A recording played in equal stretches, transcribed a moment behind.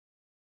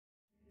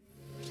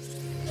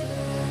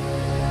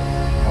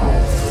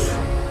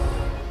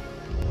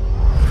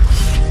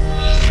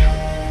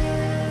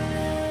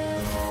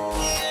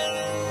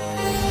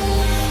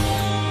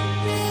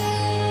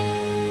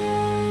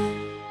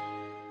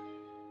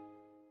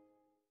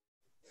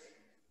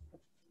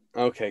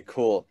Okay,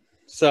 cool.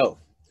 So,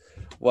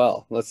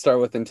 well, let's start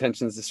with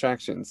intentions,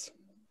 distractions.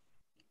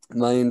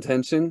 My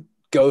intention,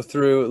 go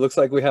through, it looks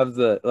like we have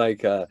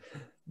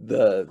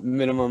the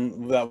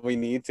minimum that we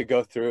need to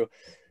go through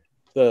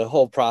the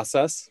whole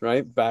process,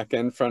 right? Back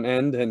end, front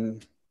end,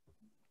 and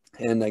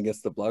I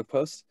guess the blog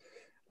post.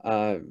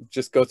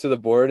 Just go to the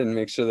board and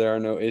make sure there are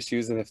no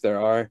issues. And if there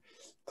are,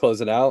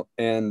 close it out.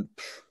 And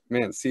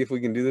man, see if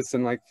we can do this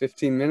in like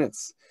 15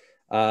 minutes.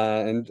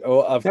 And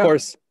of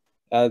course,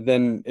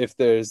 then if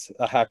there's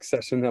a hack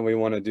session that we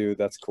want to do,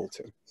 that's cool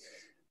too.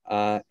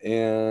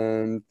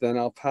 And then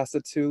I'll pass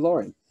it to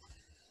Lauren.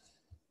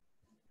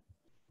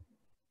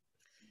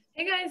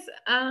 Hey guys,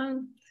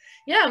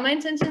 yeah, my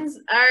intentions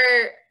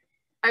are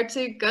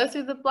to go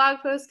through the blog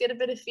post, get a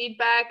bit of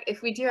feedback.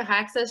 If we do a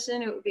hack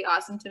session, it would be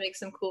awesome to make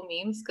some cool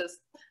memes, because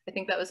I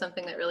think that was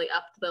something that really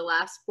upped the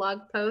last blog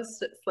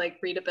post. It's like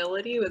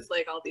readability was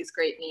like all these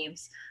great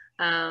memes.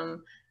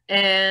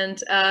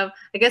 I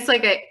guess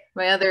like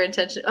my other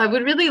intention, I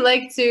would really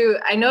like to,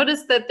 I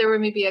noticed that there were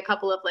maybe a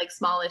couple of like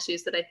small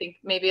issues that I think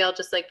maybe I'll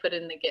just like put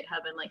in the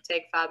GitHub and like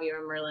tag Fabio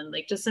or Merlin,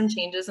 like just some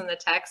changes in the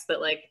text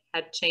that like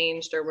had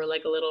changed or were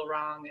like a little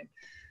wrong, and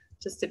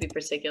just to be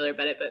particular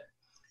about it. But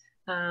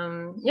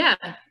yeah,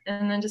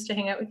 and then just to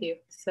hang out with you.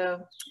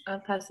 So I'll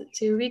pass it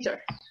to Vitor.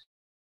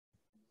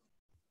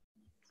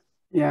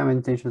 Yeah, my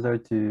intentions are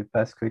to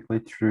pass quickly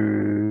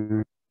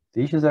through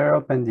the issues that are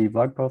open, the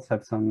blog posts,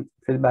 have some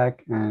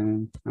feedback,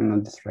 and I'm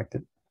not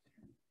distracted.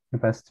 I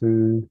pass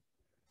to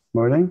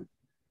Morning.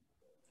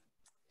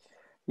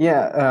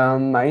 Yeah,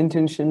 my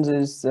intentions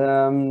is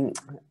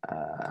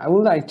I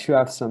would like to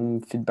have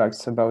some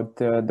feedbacks about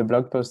the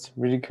blog post.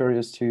 Really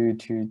curious to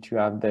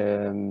have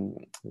the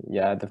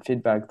the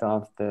feedback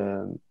of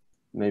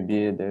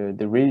maybe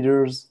the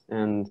readers,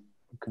 and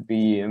it could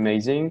be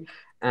amazing.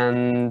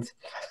 And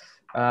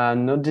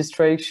no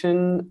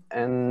distraction,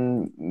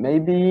 and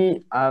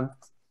maybe have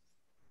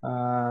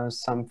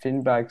some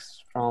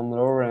feedbacks from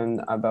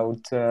Lauren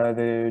about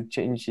the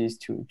changes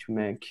to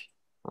make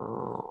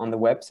on the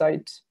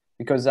website,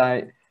 because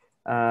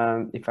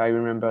if I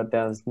remember,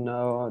 there's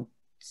not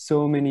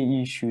so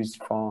many issues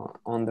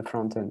on the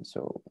front end.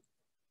 So,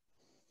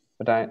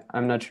 but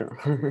I'm not sure.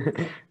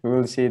 We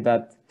will see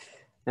that,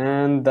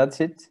 and that's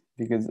it,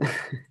 because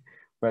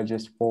we're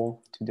just 4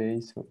 today.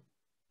 So.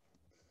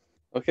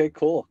 Okay,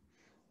 cool.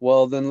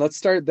 Well, then let's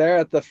start there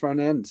at the front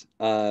end.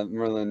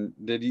 Merlin,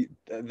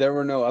 there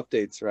were no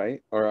updates,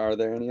 right? Or are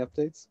there any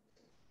updates?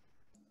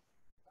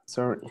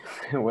 Sorry,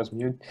 I was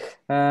mute.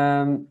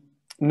 No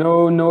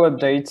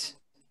updates.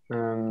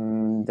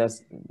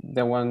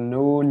 There were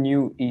no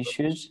new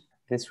issues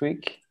this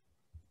week,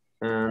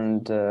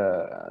 and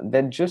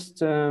that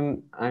just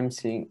I'm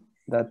seeing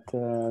that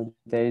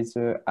there's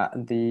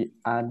the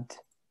add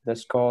the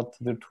score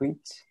to the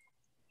tweet,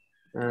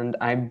 and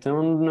I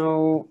don't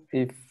know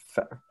if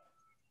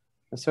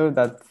I saw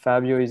that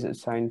Fabio is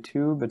assigned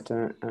too, but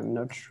I'm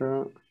not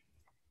sure.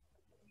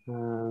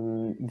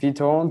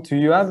 Vitor, do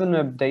you have an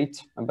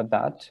update about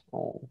that?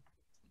 Or?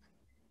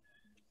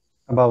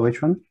 About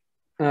which one?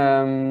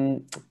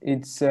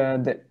 It's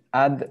the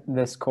add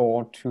the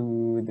score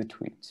to the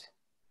tweet.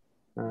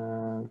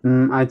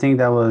 I think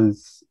that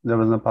was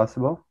not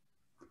possible.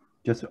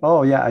 Just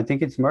I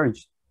think it's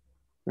merged.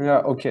 Yeah,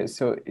 okay,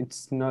 so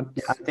it's not.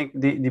 Yeah, I think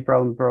the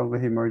problem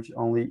probably merged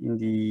only in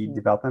the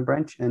development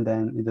branch, and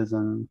then it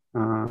doesn't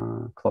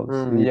close.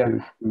 You need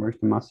to merge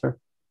the master.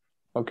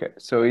 Okay,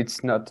 so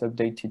it's not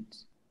updated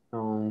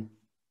on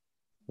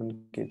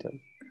GitHub.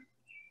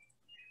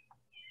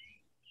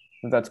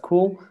 That's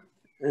cool,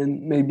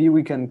 and maybe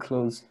we can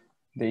close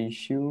the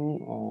issue,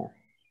 or.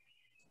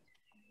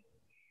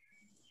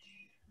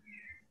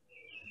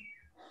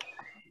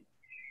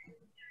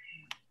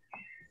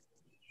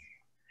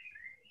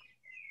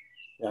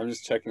 Yeah, I'm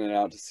just checking it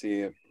out to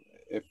see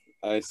if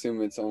I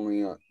assume it's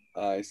only on,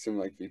 I assume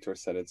like Vitor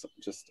said, it's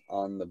just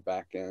on the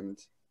back end,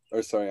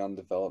 or sorry, on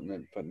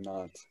development, but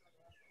not.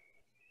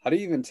 How do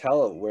you even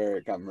tell where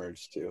it got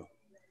merged to?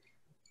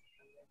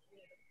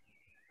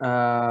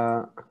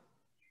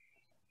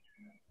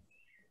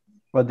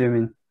 What do you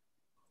mean?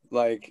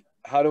 Like,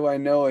 how do I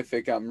know if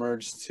it got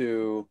merged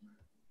to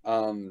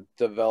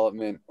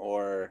development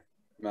or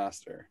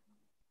master?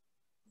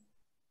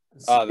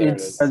 Oh, there it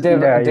is.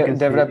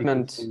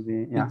 Development.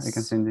 You can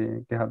see in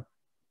the GitHub.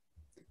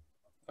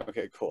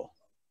 Okay, cool.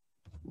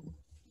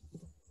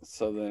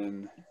 So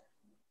then,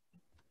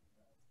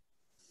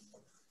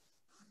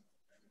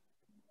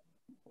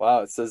 wow,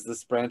 it says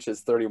this branch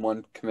is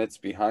 31 commits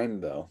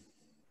behind though.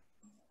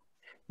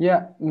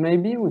 Yeah,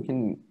 maybe we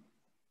can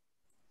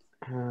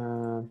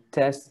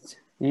test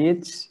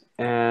it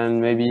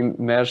and maybe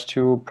merge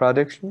to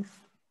production.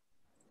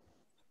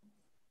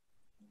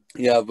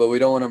 Yeah, but we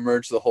don't want to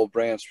merge the whole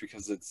branch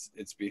because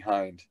it's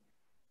behind.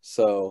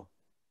 So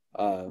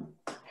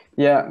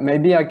yeah,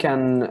 maybe I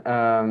can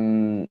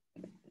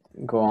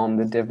go on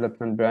the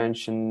development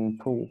branch and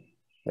pull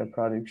the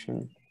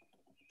production.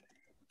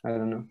 I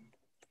don't know.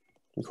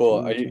 Just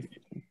cool.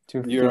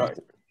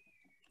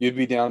 You'd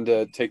be down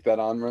to take that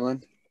on,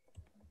 Merlin?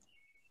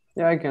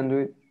 Yeah, I can do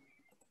it.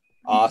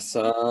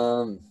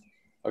 Awesome.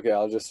 Okay,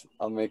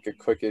 I'll make a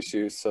quick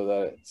issue so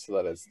that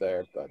it's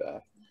there, but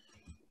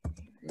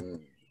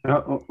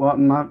What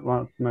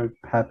might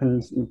happen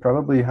is you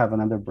probably have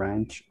another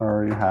branch,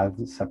 or you have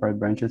separate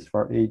branches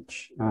for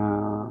each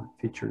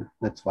feature.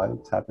 That's why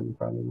it's happening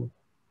probably.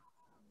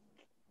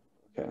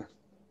 okay.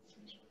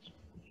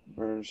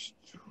 Merge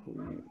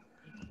tweet.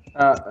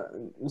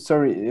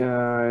 Sorry,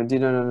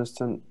 didn't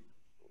understand.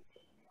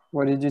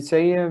 What did you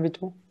say,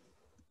 Vitor?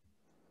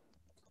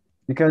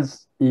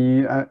 Because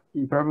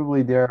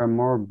probably there are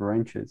more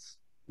branches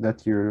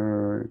that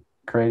you're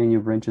creating new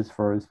branches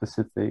for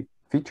specific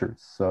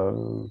features.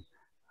 So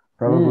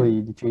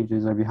probably the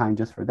changes are behind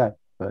just for that,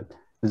 but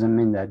doesn't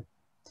mean that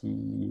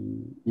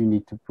you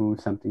need to pull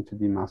something to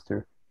the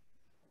master.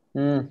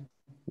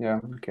 Yeah,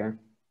 okay.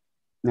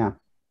 Yeah.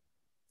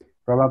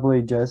 Probably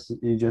you just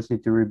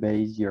need to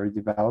rebase your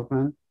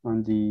development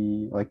on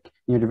the, like,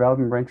 your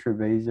development branch,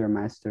 rebase your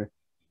master.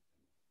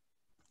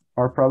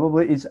 Or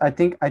probably it's, I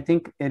think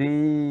it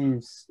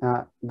is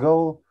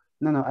go.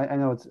 No, I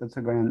know it's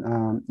going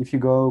on. If you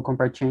go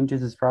compare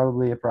changes, it's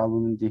probably a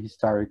problem in the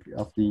historic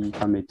of the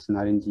commits,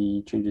 not in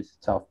the changes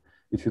itself.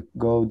 If you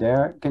go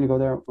there, can you go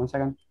there 1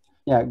 second?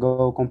 Yeah,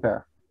 go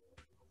compare.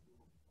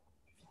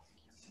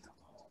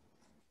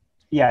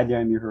 Yeah,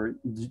 you heard.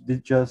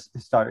 Just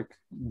historic.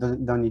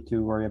 Don't need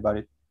to worry about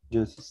it.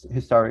 Just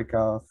historic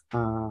of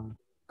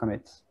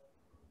commits.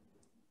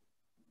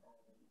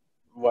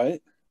 What?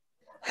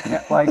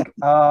 Yeah, like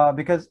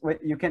because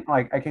you can,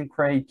 like, I can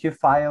create 2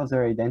 files that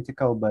are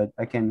identical, but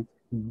I can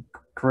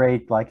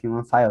create, like, in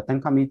one file 10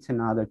 commits and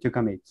another 2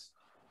 commits.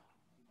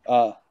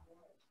 So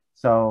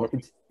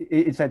okay.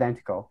 it's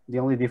identical. The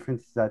only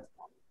difference is that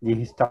the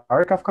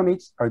historic of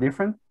commits are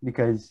different,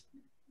 because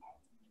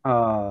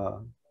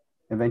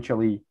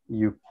eventually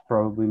you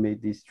probably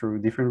made these through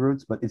different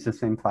routes, but it's the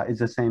same file. It's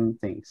the same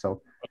thing.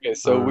 So Okay,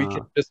 so we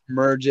can just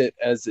merge it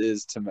as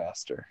is to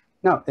master.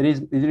 no, it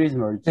is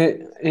merged.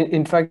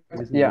 In fact,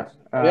 yeah.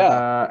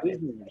 It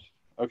is merged.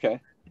 Okay.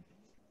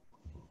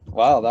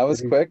 Wow, that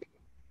was quick.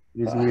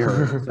 It is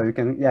mirrored. So you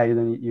can, yeah,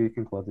 you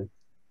can close it.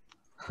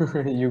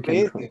 You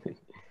can close it.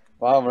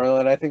 Wow,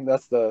 Merlin, I think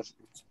that's the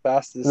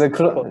fastest.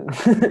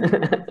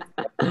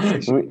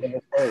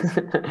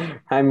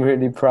 I'm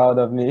really proud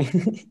of me.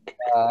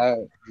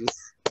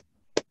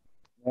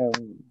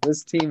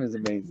 This team is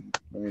amazing.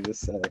 Let me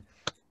just say.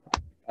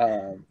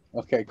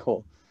 Okay,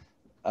 cool.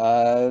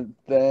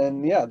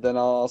 Then I'll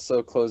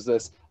also close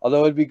this.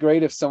 Although it'd be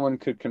great if someone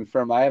could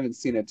confirm. I haven't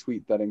seen a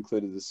tweet that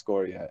included the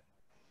score yet.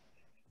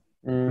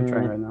 I'm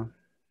trying right now.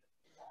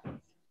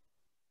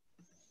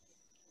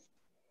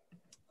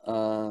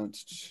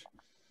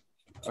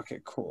 Okay,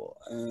 cool.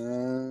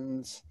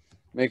 And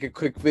make a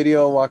quick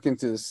video walking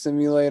through the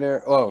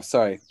simulator. Oh,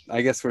 sorry.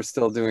 I guess we're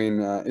still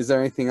doing. Is there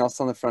anything else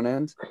on the front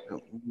end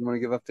you want to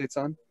give updates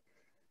on?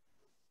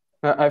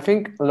 I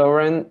think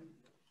Lauren,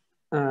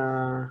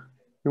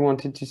 you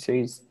wanted to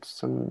say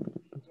some.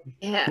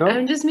 Yeah, no?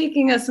 I'm just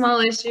making a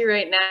small issue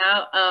right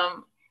now.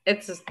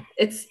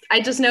 I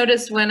just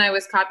noticed when I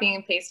was copying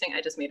and pasting,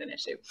 I just made an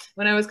issue.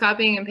 When I was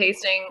copying and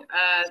pasting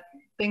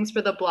things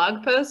for the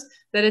blog post,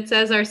 that it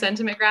says our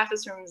sentiment graph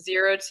is from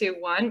 0 to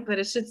 1, but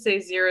it should say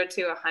 0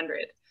 to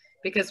 100,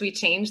 because we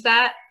changed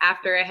that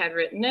after I had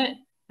written it.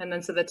 And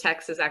then so the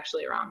text is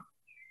actually wrong.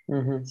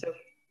 So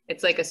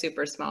it's like a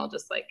super small,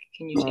 just like,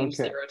 can you change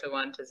 0 to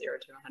 1 to 0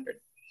 to 100?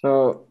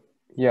 So,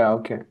 yeah,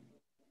 okay.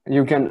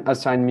 You can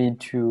assign me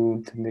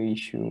to the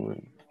issue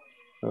and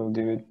I'll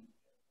do it.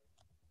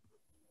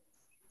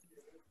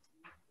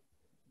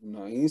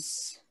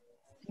 Nice.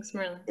 Thanks,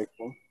 Merlin. Okay,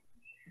 cool.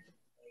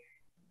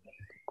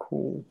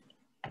 Cool.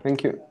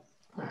 Thank you.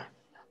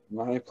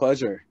 My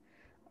pleasure.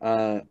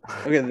 Okay,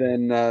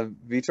 then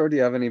Vitor, do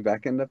you have any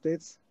backend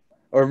updates?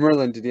 Or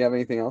Merlin, did you have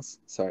anything else?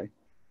 Sorry.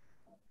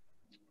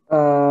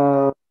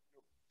 No.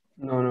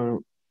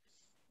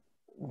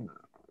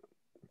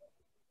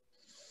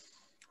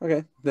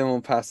 Okay, then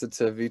we'll pass it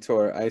to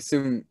Vitor. I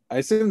assume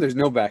there's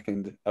no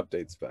backend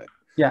updates, but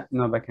yeah,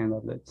 no backend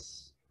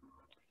updates.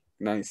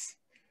 Nice.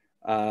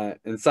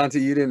 And Santi,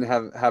 you didn't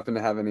happen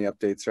to have any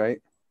updates,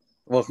 right?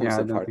 Welcome Yeah, to I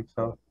the don't party. think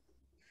so.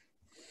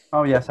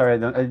 Oh yeah, sorry, I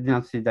did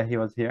not see that he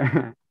was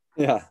here.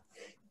 Yeah.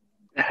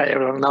 I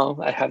don't know.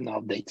 I have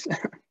no updates.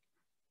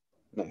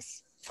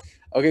 Nice.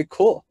 Okay,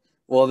 cool.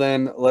 Well,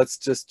 then let's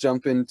just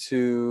jump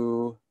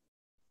into.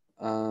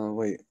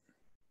 Wait,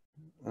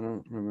 I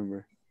don't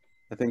remember.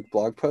 I think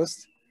blog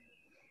post.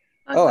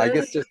 Oh, I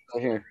guess just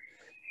right here.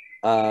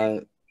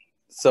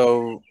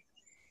 So.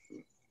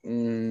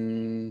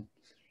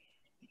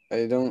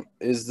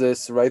 Is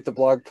this write the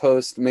blog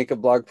post, make a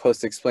blog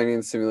post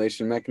explaining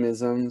simulation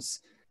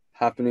mechanisms,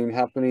 happening,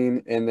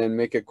 and then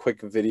make a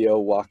quick video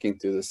walking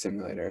through the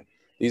simulator.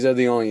 These are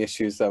the only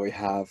issues that we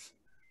have.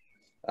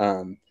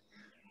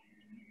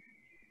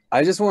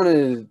 I just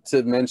wanted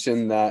to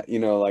mention that,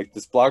 like,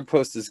 this blog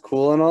post is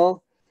cool and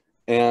all,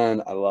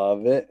 and I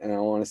love it, and I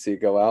want to see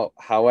it go out.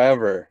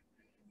 However,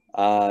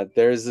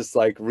 there's this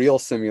like real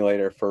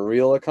simulator for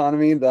real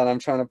economy that I'm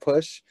trying to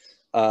push.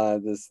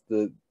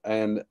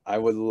 and I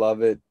would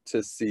love it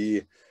to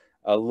see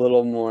a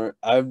little more.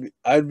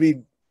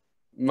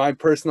 My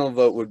personal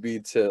vote would be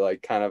to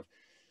like kind of,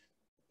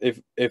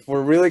 if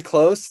we're really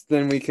close,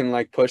 then we can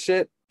like push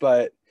it.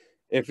 But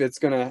if it's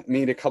gonna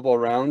need a couple of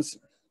rounds,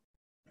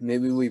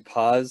 maybe we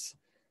pause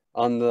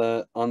on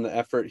the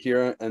effort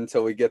here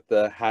until we get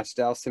the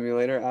HatchDAO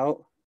simulator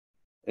out,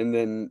 and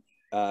then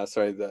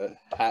sorry,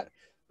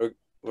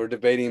 we're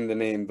debating the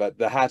name, but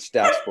the Hatch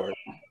dashboard.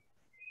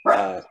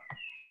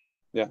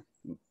 Yeah,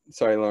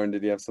 sorry, Lauren,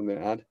 did you have something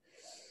to add?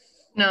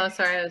 No,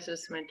 sorry, it was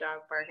just my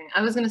dog barking.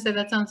 I was gonna say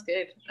that sounds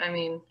good. I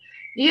mean,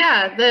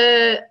 yeah,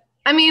 the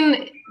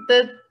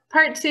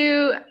part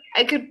 2,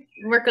 I could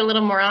work a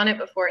little more on it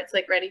before it's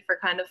like ready for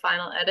kind of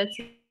final edits.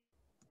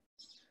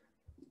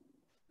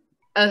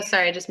 Oh,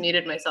 sorry, I just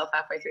muted myself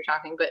halfway through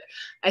talking, but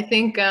I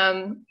think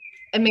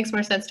it makes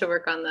more sense to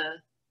work on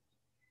the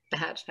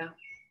hatch now.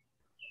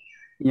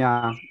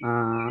 Yeah,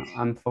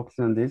 I'm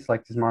focusing on this.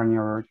 Like this morning,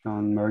 I worked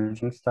on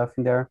merging stuff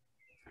in there,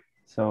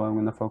 so I'm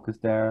gonna focus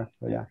there.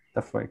 But yeah,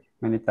 definitely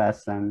many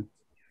tests and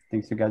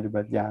things together.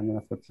 But yeah, I'm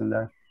gonna focus on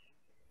there.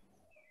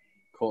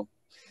 Cool.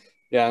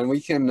 Yeah, and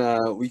we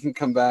can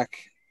come back.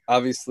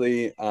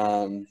 Obviously,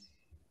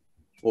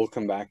 we'll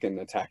come back and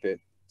attack it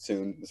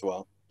soon as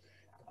well.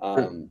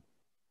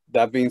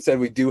 That being said,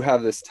 we do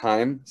have this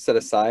time set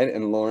aside,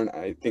 and Lauren,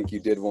 I think you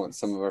did want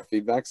some of our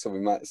feedback, so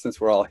we might,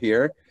 since we're all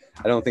here,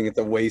 I don't think it's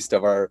a waste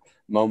of our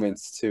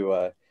moments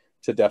to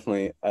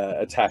definitely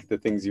attack the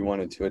things you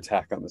wanted to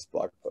attack on this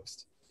blog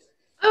post.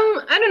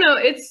 I don't know.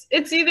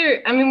 It's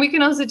either, I mean, we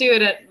can also do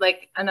it at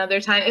like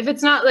another time. If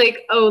it's not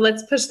like, oh,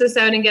 let's push this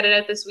out and get it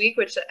out this week,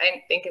 which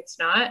I think it's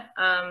not.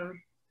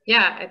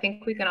 Yeah, I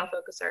think we can all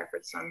focus our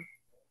efforts on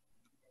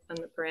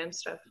the param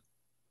stuff.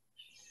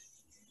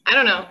 I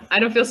don't know. I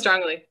don't feel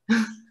strongly.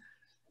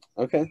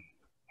 Okay.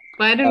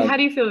 But how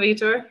do you feel,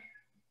 Vitor?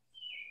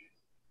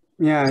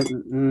 Yeah,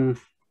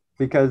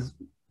 because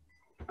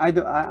I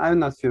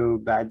not feel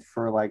bad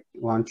for like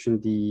launching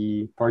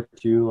the part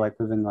 2 like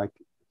within like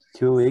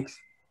 2 weeks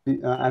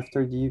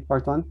after the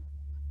part 1,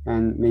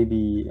 and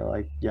maybe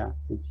like yeah,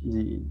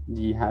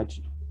 the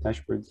hatch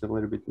dashboard is a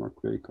little bit more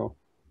critical.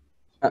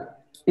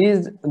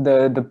 Is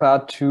the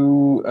part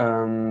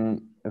 2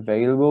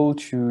 available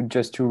to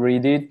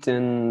read it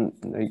and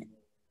like,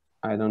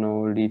 I don't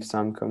know, leave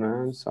some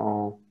comments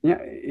or? Yeah,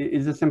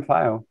 it's the same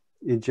file.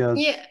 It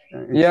just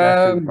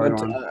yeah,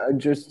 but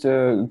just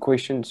a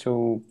question.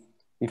 So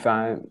if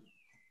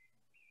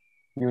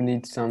you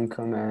need some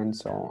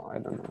comments or I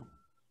don't know.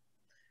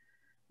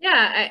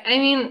 Yeah, I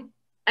mean,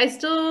 I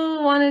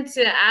still wanted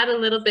to add a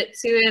little bit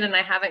to it, and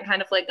I haven't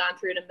kind of like gone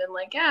through it and been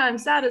like, yeah, I'm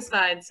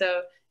satisfied.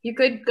 So you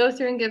could go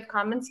through and give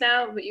comments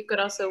now, but you could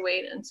also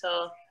wait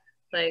until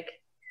like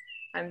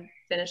I'm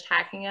finished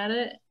hacking at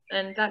it,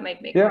 and that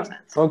might make more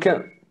sense. Okay,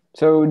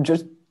 so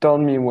just tell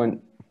me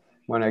when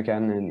I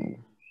can and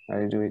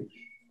I do it.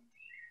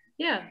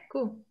 Yeah,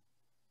 cool.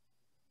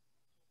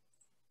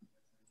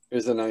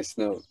 Here's a nice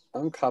note.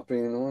 I'm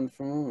copying one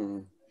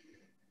from.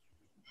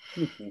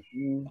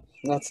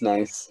 That's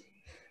nice.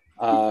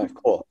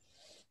 Cool.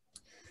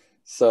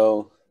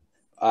 So,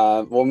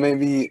 well,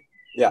 maybe,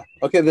 yeah.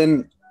 Okay,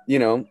 then, you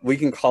know, we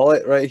can call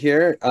it right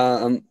here.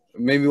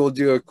 Maybe we'll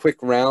do a quick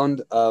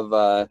round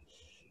of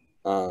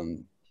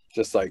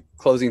just like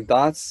closing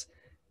thoughts.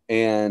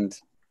 And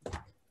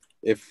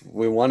if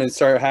we want to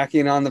start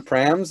hacking on the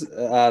params,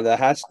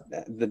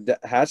 the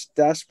hatch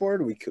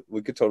dashboard,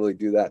 we could totally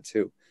do that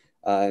too,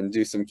 and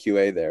do some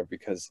QA there,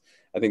 because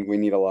I think we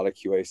need a lot of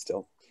QA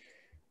still.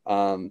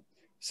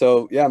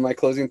 So yeah, my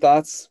closing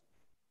thoughts.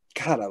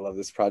 God, I love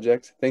this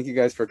project. Thank you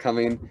guys for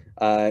coming.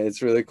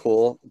 It's really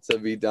cool to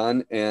be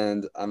done.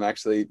 And I'm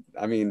excited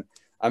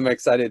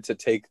to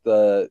take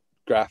the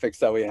graphics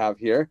that we have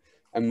here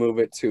and move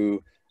it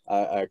to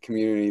a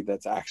community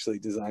that's actually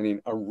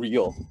designing a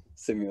real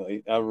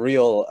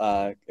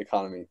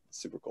economy.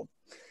 Super cool.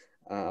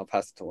 I'll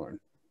pass it to Lauren.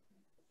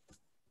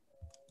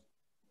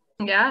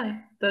 Yeah,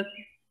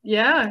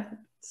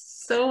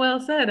 so well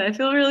said. I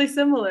feel really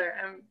similar.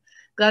 I'm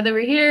glad that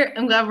we're here.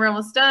 I'm glad we're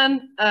almost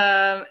done.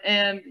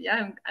 And yeah,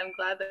 I'm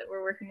glad that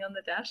we're working on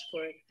the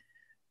dashboard.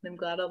 And I'm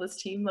glad all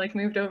this team like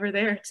moved over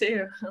there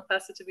too. I'll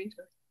pass it to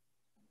Vitor.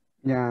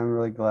 Yeah, I'm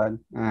really glad,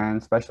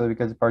 and especially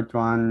because part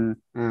 1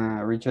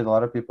 reached a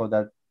lot of people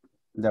that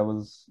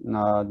was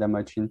not that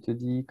much into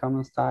the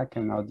common stack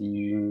and all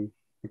the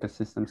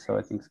ecosystem. So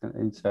I think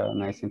it's a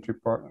nice entry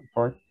port,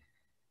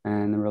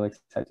 and I'm really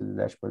excited to the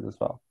dashboard as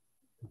well.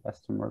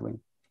 Pass to Merlin.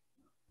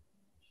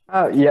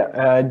 I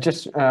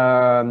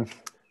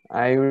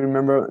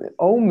remember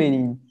how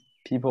many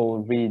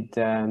people read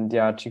the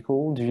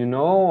article. Do you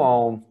know?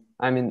 Or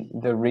I mean,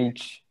 the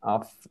reach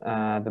of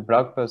the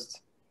blog post.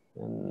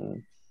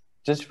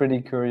 Just really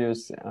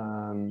curious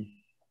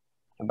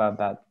about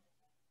that.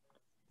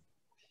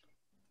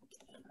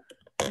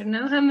 I don't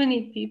know how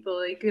many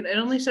people. It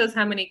only shows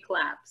how many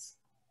claps.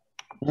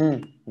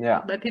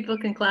 Yeah. But people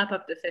can clap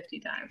up to 50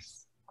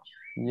 times.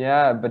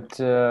 Yeah, but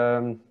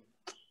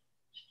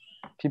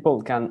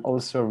people can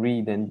also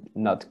read and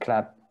not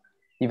clap.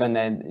 even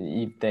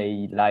if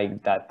they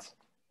like that.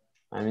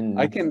 I mean,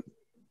 I can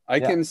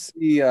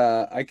see,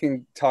 I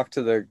can talk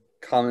to the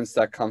comments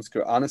that comes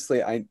through.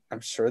 Honestly,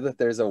 I'm sure that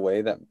there's a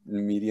way that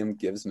Medium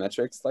gives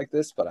metrics like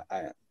this, but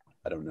I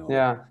don't know.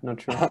 Yeah, not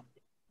true.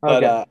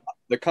 But Okay.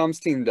 the comms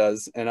team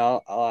does, and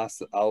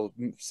I'll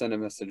send a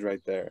message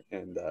right there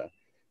and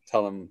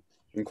tell them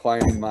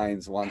inquiring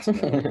minds want to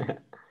know.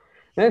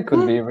 That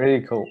could be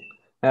really cool.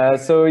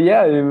 So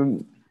yeah,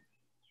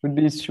 would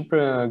be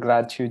super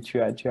glad to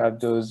have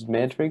those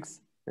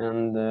metrics,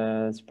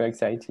 and super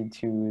excited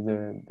to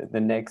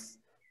the next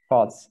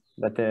parts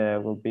that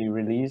will be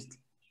released.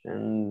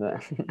 And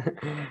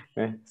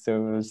so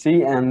we'll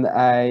see. And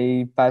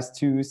I pass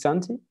to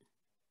Santi.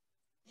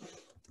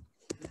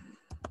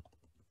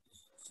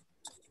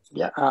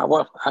 Yeah,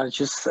 well, I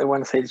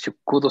want to say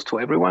kudos to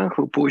everyone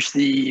who pushed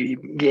the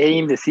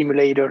game, the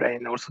simulator,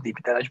 and also the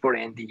dashboard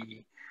and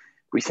the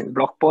recent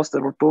blog posts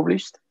that were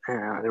published.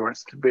 They were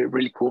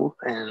really cool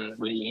and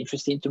really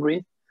interesting to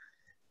read.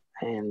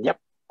 And yep.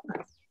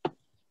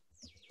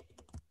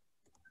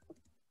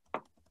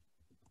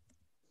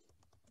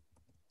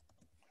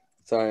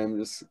 Sorry, I'm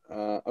just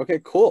okay,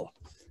 cool.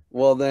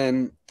 Well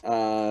then,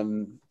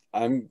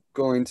 I'm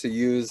going to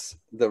use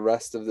the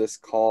rest of this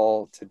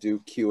call to do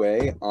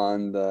QA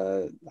on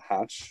the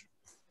hatch,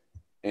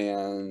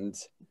 and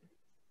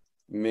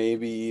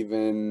maybe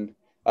even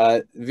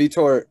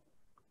Vitor,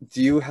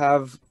 do you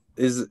have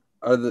is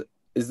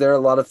there a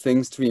lot of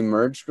things to be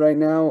merged right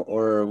now,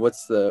 or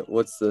what's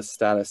the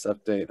status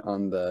update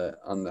on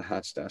the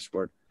hatch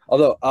dashboard?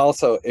 Although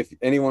also, if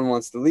anyone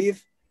wants to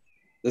leave,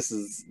 this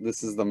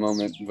is the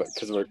moment,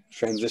 because we're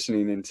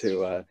transitioning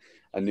into a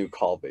new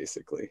call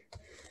basically.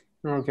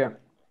 Okay.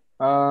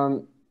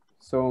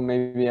 So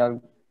maybe I'll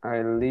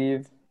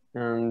leave,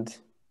 and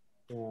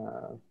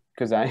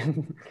because I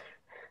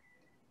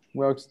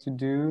works to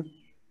do.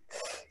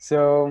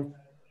 So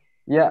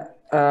yeah,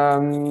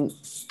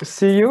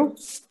 see you,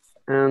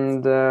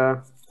 and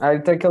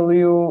I'll tackle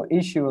your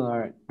issue,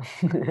 Lauren.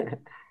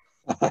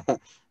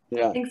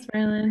 Yeah. Thanks,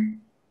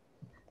 Merlin.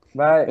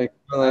 Bye. Thanks,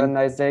 Have a Merlin.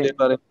 nice day. Hey,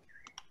 buddy.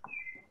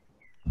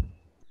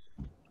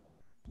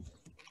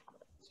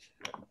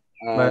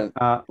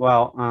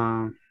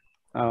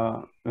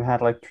 We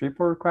had like 3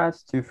 pull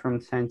requests, 2 from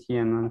Santi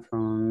and 1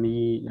 from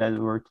me, that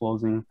were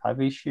closing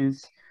 5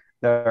 issues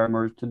that are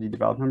merged to the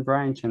development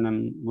branch. And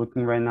I'm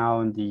looking right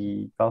now in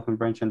the development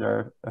branch, and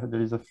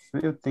there's a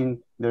few things,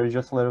 there's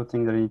just a little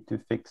thing that I need to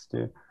fix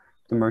to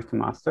merge to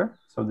master.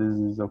 So this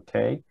is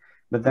okay.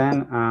 But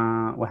then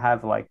we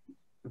have like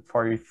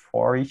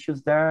 44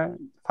 issues there.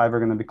 5 are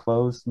going to be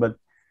closed, but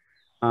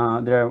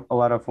there are a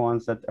lot of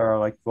ones that are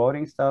like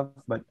voting stuff.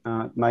 But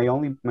my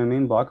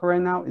main blocker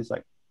right now is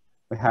like,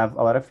 we have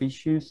a lot of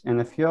issues, and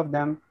a few of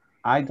them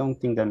I don't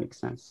think that makes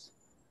sense.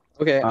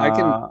 Okay, I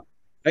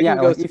can yeah,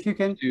 go like if you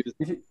can,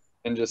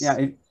 and just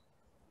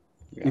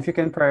if you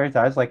can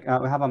prioritize, like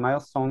we have a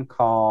milestone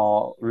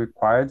call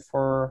required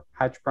for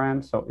hatch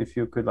param. So if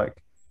you could,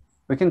 like,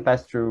 we can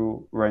pass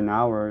through right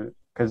now, or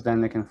because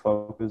then they can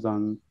focus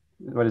on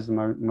what is the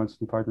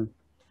most important.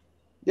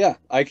 Yeah,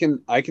 I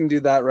can do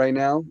that right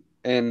now.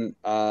 And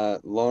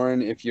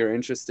Lauren, if you're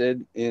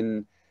interested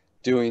in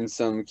doing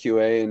some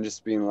QA and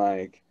just being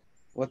like,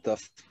 what the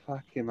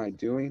fuck am I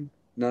doing?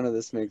 None of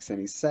this makes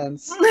any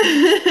sense.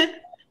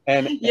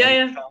 and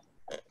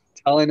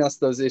telling us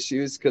those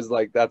issues, because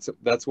like that's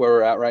where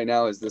we're at right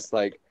now, is this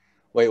like,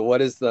 wait, what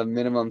is the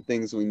minimum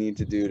things we need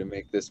to do to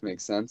make this make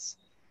sense?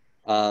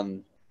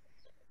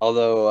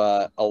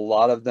 Although a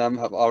lot of them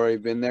have already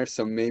been there,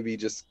 so maybe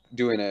just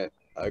doing a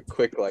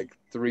quick like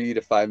 3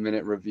 to 5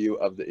 minute review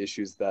of the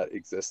issues that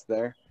exist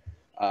there.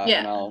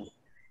 And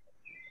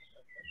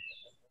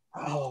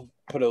I'll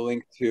put a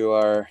link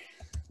to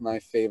my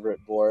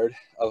favorite board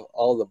of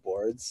all the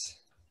boards,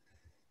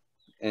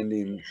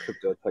 Ending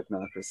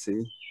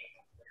Cryptoeconomies.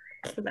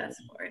 It's the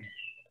best board.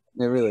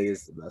 It really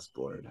is the best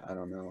board. I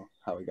don't know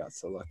how we got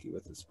so lucky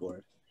with this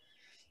board.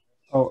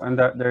 Oh, and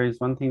there is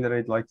one thing that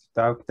I'd like to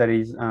talk, that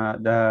is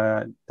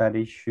that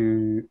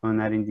issue on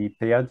adding the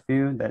payout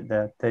view,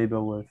 that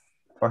table with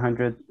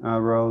 400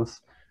 rows.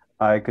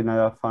 I could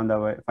not find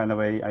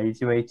an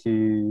easy way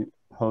to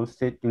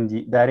host it in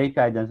that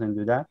API doesn't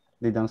do that.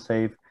 They don't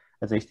save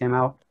as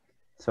HTML.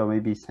 So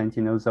maybe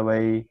Santi knows a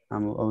way.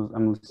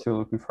 I'm still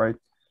looking for it.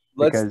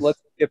 Let's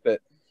skip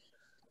it.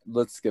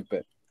 Let's skip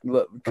it.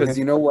 Because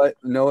you know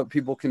what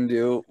people can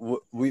do?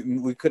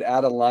 We could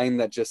add a line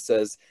that just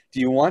says, do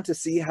you want to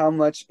see how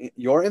much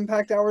your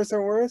impact hours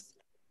are worth?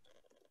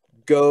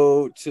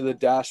 Go to the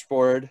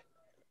dashboard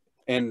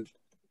and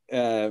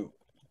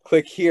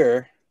click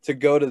here to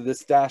go to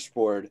this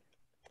dashboard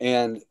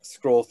and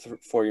scroll through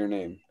for your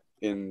name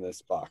in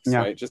this box,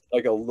 right? Just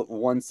like a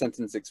 1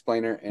 sentence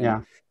explainer.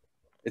 And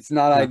it's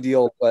not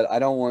ideal, but I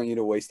don't want you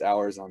to waste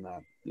hours on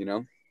that, you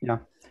know?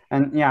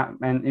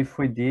 And if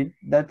we did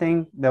that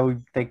thing, that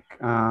would take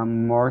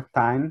more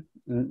time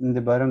in the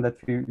bottom that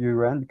you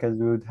run, because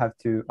we would have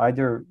to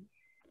either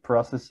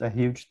process a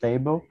huge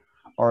table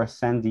or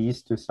send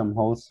these to some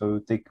host, so it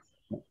would take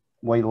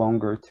way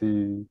longer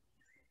to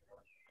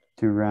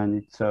run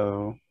it.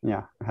 So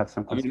yeah, I have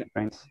some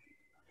constraints.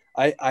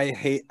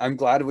 I'm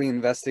glad we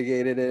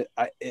investigated it.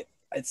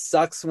 It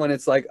sucks when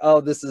it's like,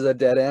 oh, this is a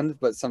dead end,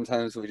 but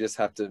sometimes we just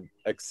have to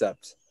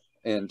accept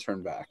and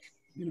turn back,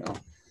 you know.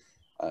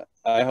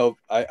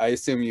 I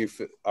assume you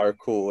are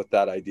cool with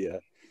that idea,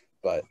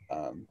 but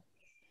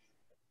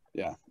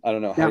yeah, I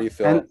don't know. How do you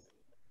feel?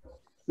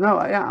 No,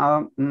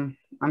 yeah,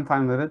 I'm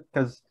fine with it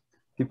because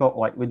people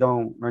like we're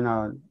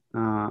not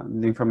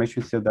the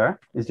information is still there.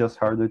 It's just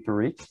harder to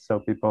reach, so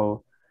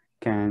people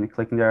can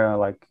click in there,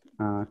 like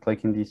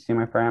clicking the see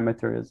my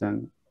parameters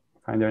and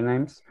find their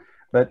names.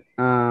 But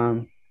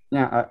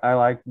yeah, I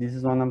like this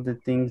is one of the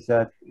things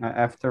that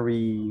after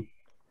we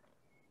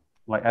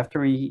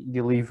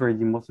deliver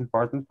the most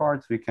important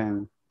parts, we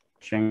can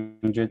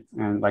change it.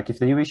 And like if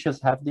the new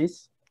issues have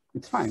this,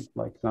 it's fine.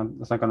 Like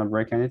it's not gonna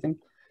break anything.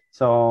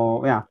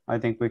 So yeah, I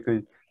think we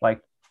could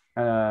like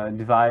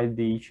divide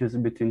the issues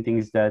between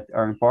things that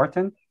are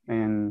important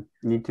and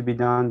need to be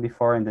done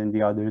before, and then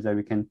the others that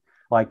we can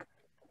like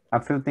a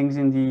few things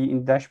in the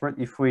dashboard.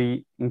 If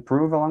we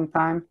improve a long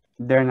time,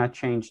 they're not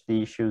change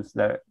the issues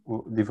that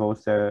the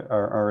votes that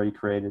are already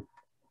created.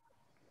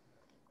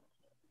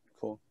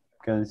 Cool.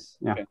 Because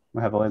yeah,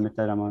 we have a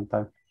limited amount of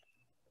time.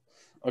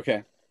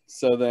 Okay,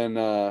 so then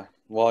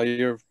while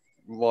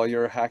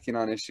you're hacking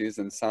on issues,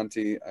 and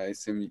Santi, I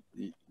assume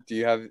do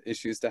you have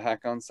issues to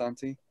hack on,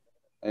 Santi?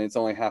 And it's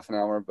only half an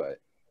hour, but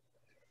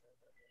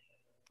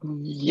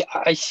yeah,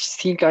 I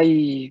think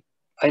I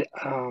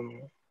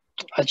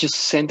just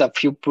sent a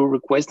few pull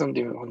requests on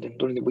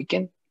during the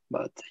weekend.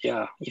 But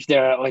yeah, if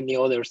there are any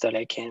others that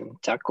I can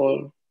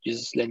tackle,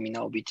 just let me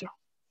know, Victor.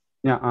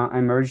 Yeah,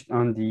 I merged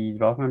on the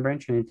development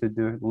branch. I need to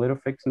do a little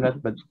fix in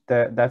that, but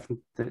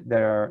definitely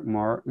there are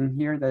more in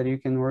here that you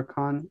can work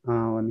on.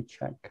 Let me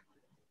check.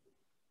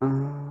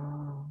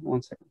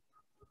 1 second.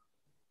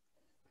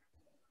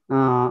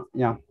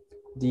 Yeah,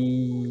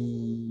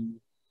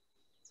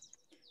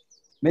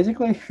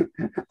 basically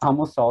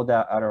almost all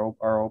that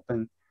are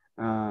open,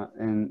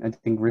 and I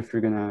think if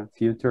you're gonna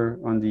filter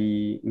on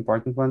the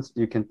important ones,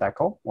 you can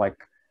tackle. Like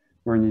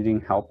we're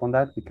needing help on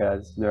that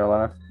because there are a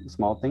lot of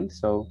small things.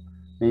 So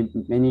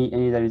maybe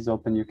any that is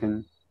open, you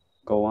can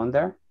go on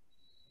there.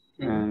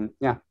 And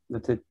yeah,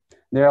 that's it.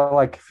 There are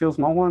like a few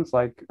small ones,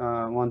 like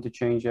want to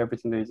change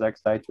everything that is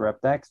XDI to wrap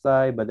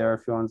XDI, but there are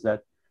a few ones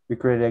that we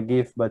created a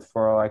GIF, but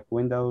for like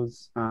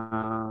Windows,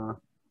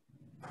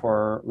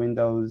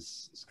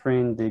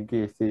 screen, the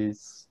GIF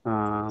is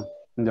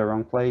in the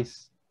wrong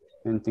place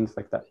and things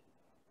like that.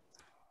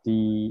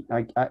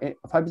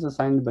 Fab is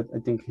assigned, but I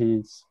think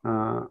he's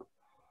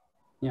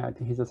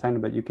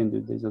assigned, but you can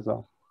do this as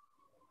well.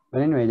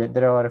 But anyway,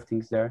 there are a lot of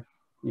things there.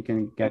 You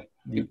can get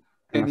the.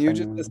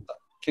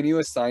 Can you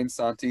assign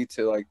Santi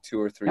to like 2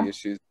 or 3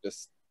 issues,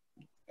 just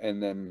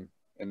and then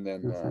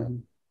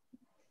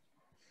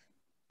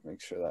make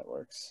sure that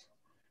works.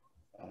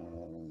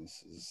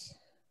 This is.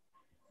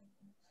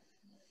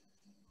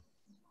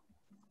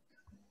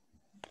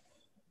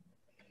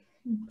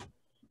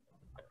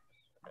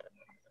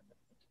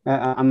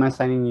 I'm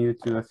assigning you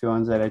to a few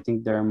ones that I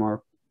think they're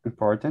more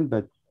important,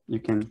 but you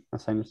can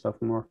assign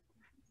yourself more.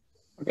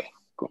 Okay,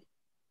 cool.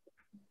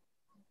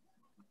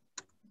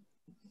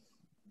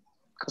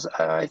 Because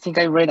I think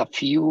I read a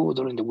few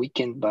during the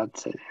weekend, but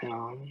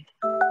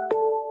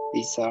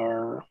these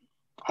are,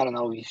 I don't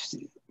know if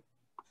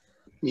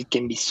it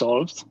can be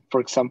solved. For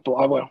example,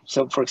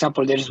 for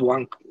example, there's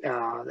one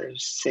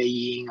there's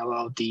saying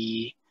about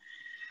the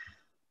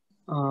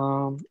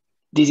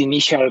this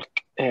initial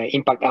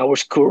impact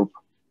hours curve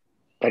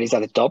that is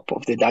at the top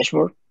of the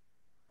dashboard.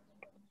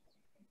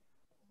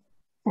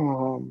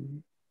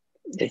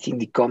 I think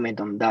the comment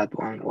on that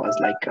one was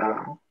like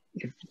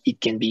if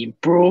it can be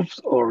improved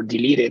or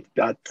deleted,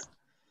 but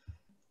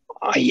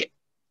I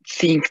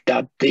think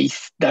that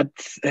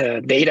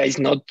data is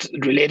not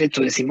related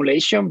to the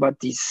simulation,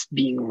 but is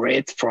being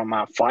read from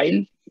a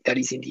file that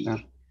is in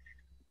the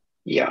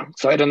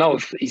So I don't know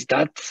if is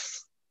that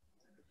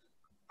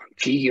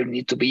figure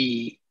need to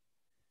be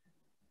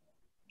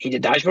in the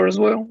dashboard as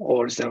well,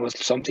 or is there was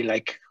something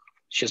like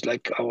just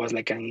like I was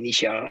like an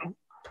initial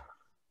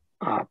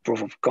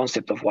proof of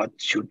concept of what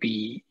should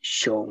be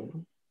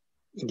shown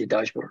in the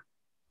dashboard.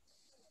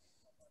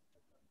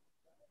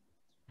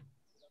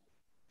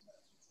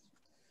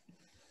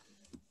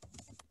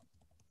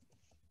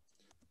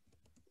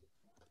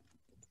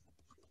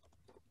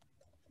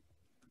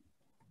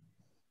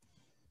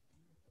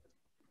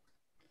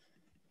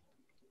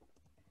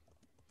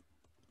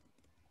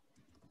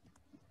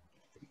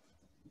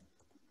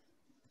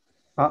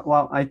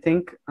 Well, I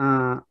think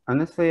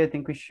honestly, I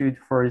think we should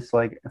first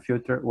like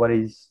filter what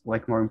is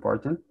like more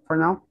important for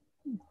now.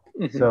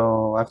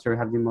 So after we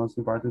have the most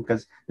important,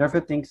 because there are a few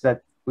things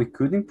that we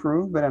could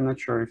improve, but I'm not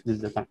sure if this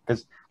is the time.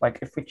 Because like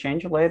if we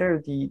change later,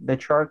 the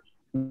chart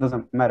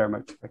doesn't matter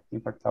much. Like the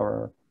impact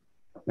hour,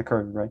 the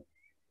curve, right?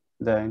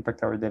 The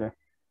impact hour data.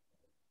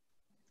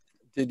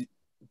 Did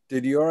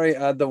you already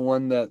add the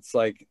one that's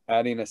like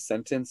adding a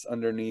sentence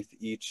underneath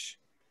each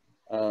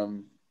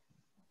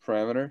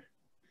parameter?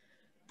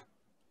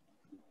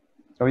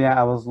 Oh yeah,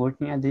 I was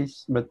looking at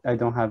this, but I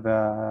don't have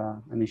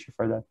an issue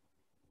for that.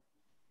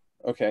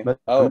 Okay. But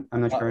Oh,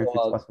 I'm not sure if it's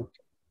well, possible.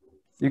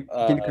 You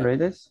can you create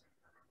this?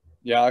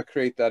 yeah, I'll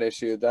create that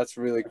issue. That's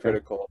really Okay.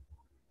 critical.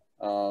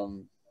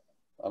 I'll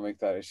make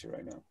that issue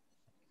right now.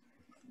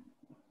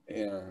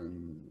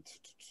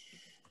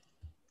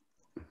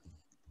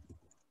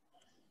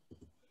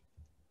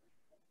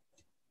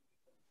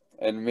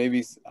 And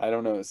maybe I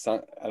don't know.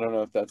 I don't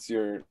know if that's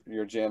your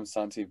jam,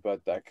 Santi,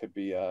 but that could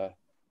be a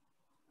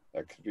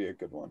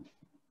good one.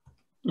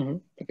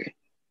 Okay.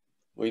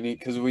 We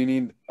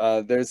need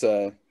there's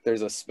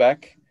a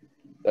spec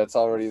that's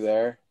already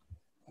there.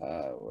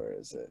 Where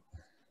is it?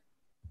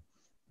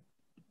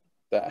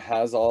 That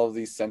has all of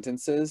these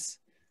sentences,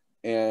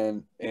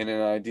 and in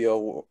an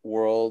ideal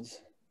world,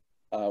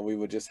 we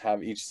would just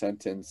have each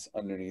sentence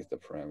underneath the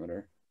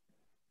parameter.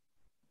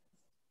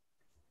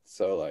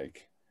 So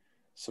like,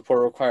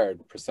 support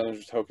required, percentage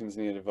of tokens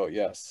needed to vote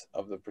yes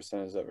of the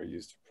percentage that were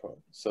used to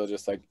vote. So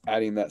just like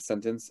adding that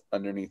sentence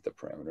underneath the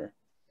parameter.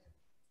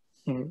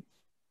 Mm-hmm.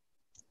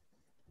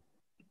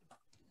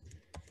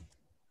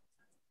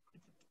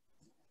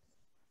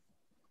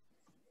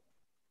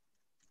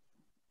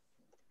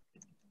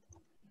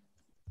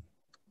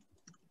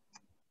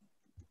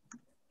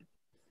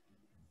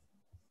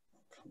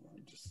 Come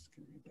on, just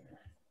give me there.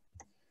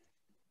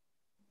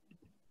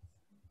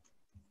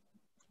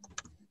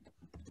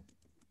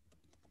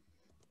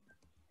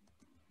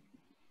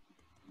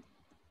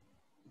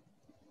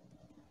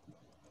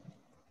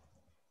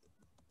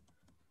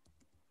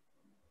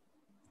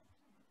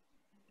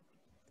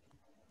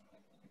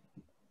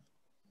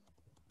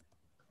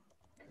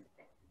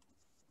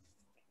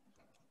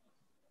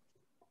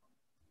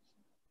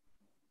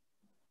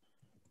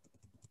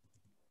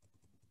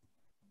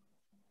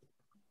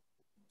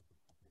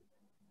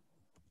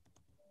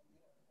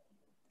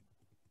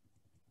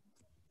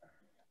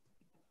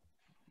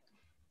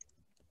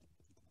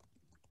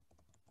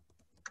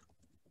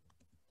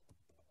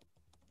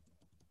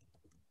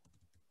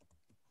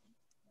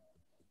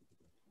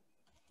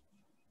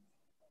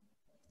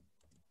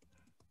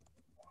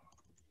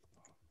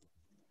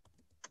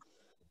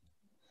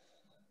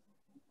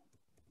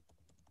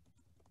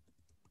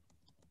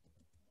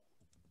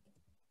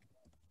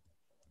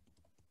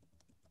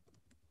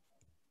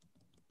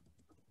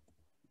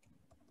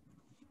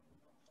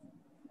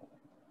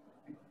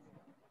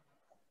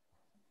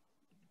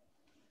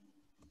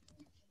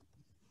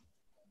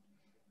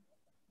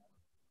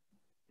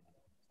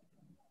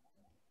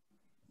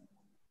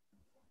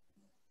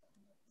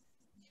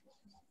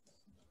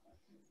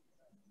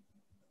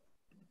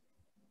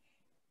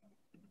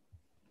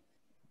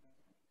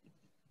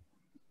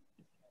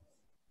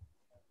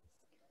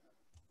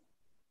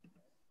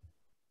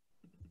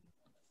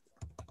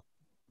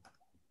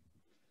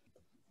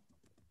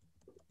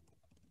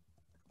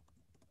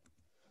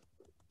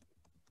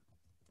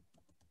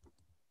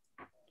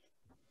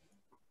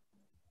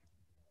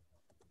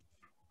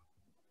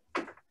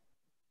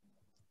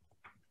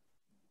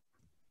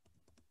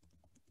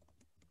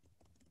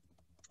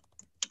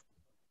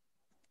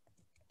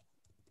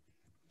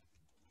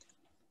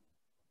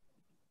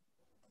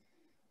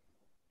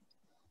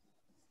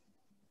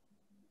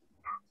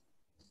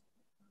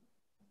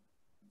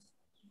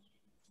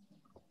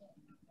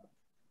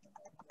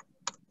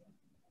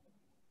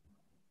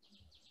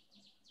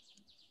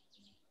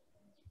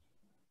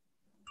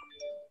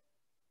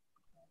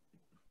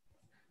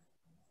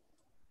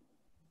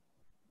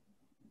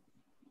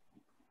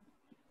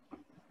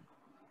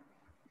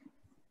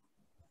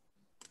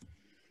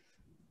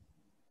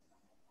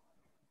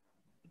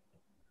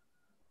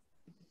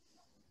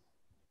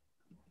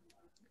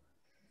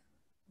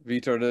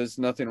 Vitor, there's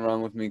nothing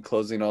wrong with me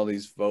closing all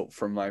these vote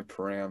from my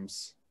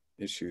params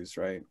issues,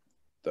 right?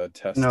 The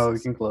tests. No, you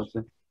can close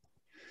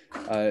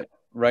it.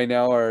 Right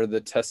now, are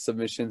the test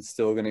submissions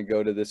still going to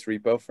go to this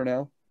repo for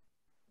now?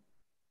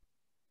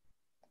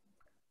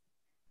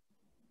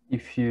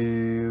 If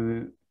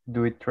you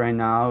do it right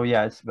now,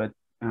 yes, but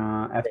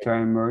after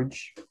I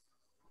merge,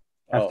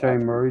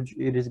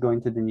 it is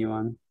going to the new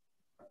one.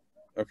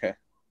 Okay.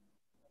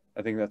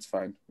 I think that's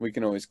fine. We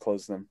can always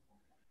close them.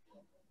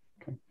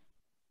 Okay.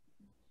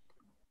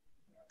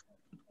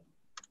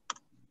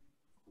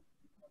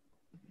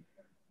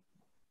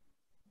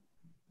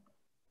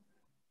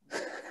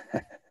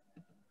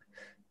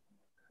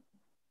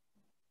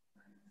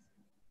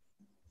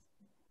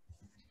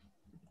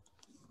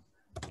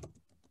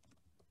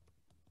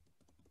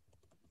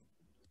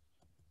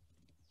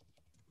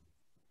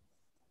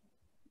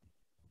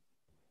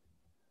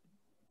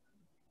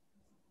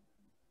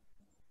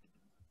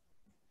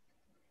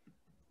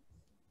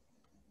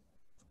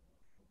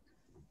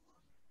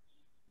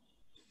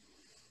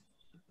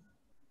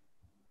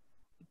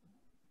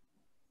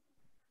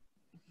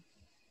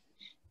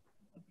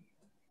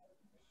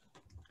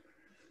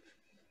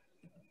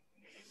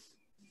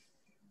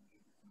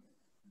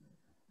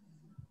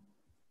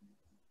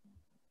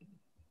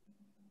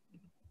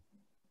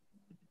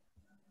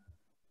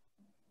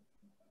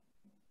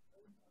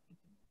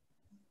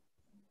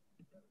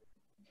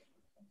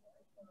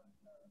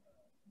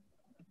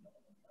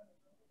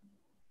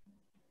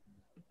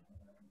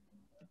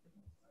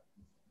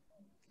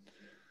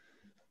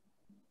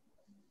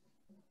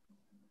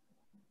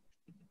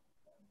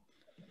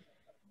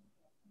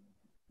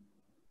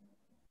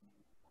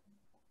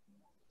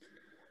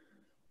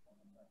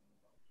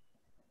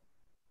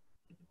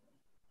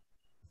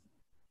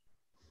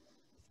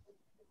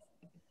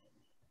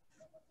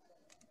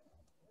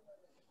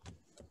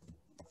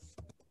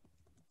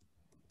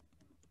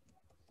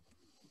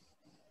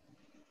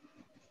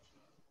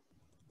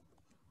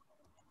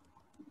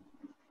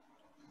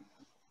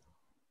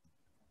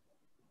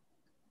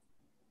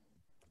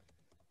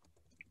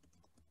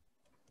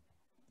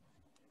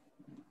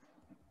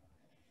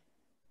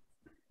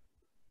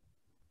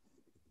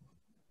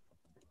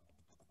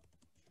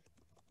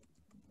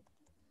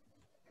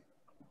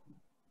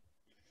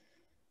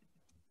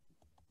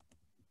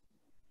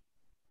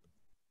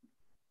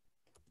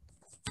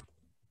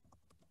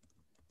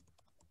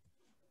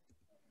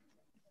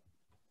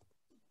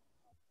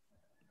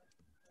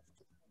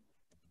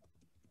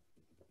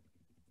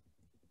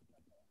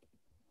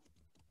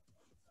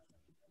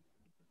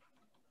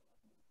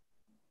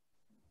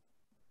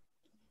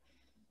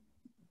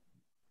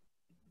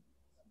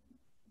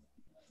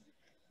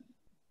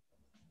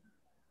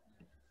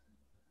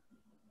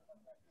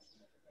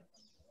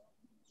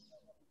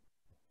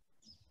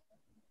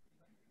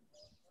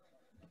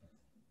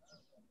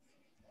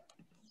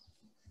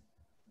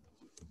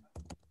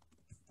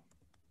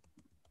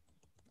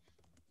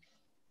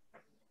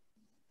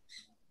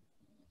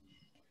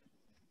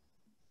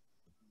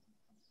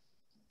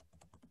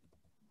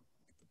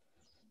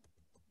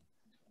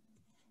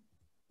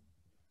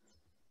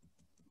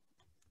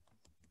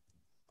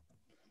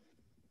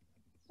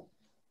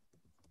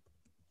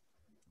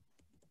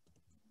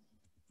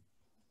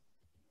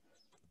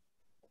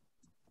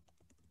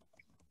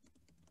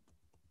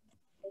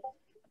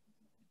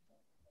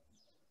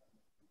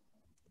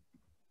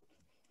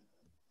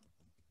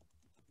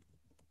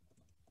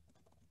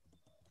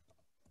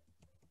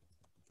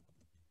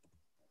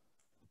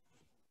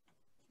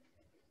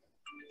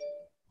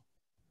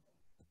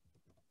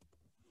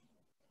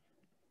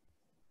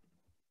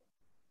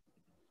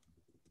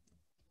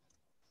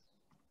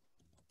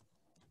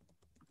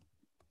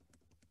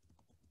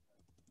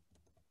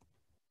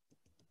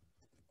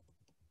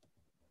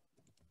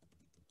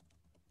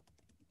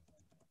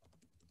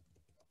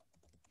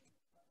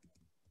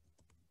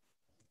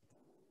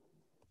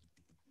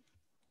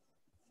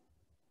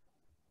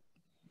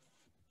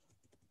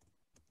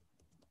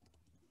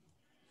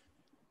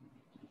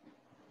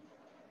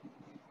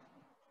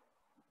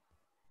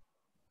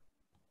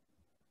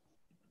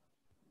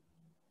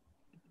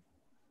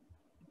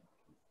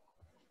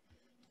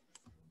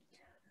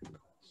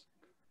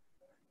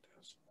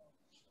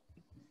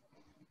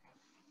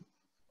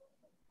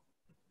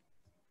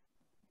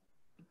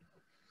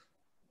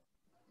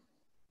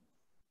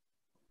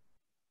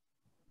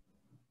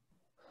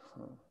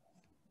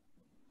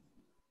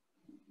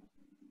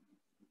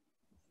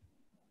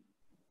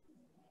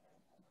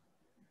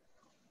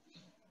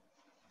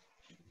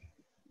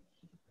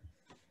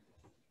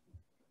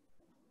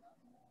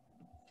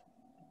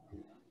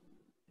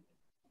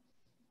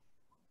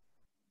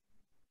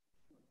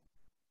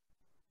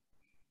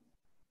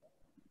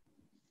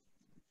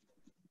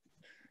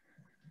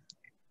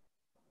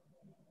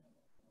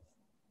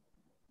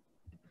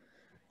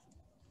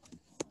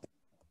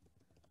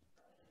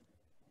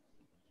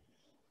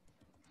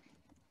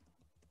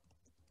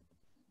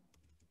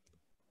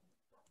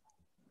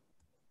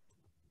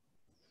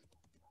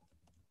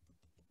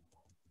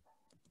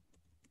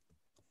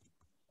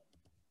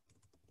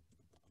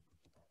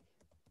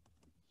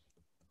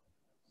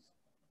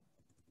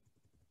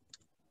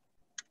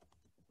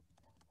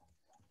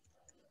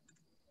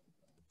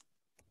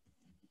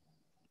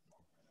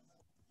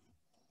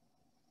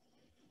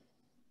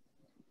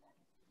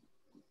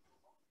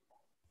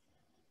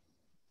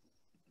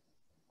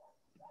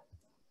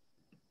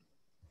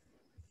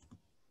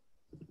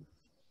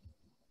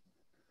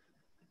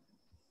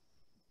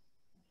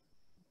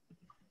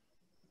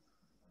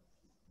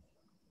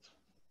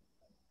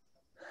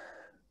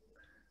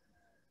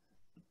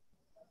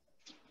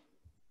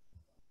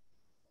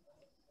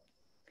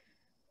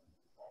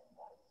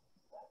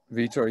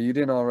 Vitor, you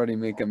didn't already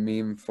make a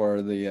meme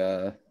for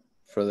the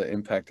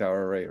impact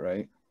hour rate,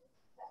 right?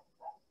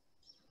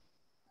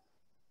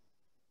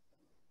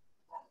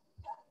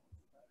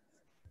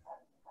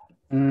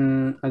 I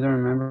don't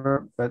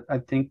remember, but I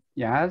think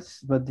yes.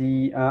 But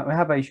we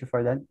have an issue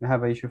for that. We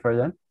have an issue for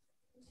that.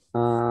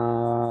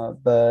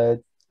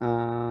 But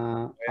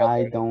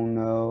I don't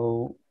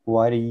know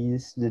what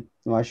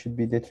should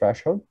be the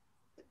threshold.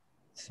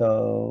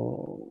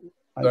 So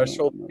I don't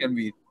Threshold know. can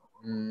be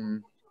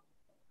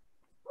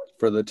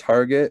for the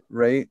target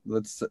rate.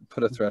 Let's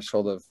put a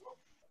threshold of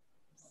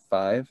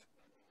 5.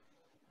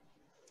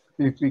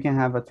 If we can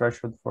have a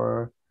threshold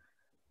for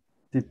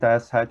the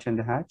test hatch and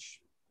the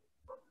hatch.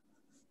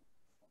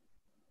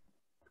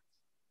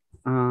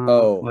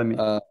 Let me.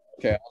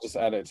 Okay, I'll just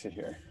add it to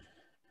here.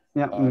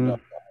 Yeah. No, I'll add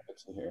it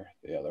to here,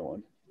 the other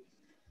one.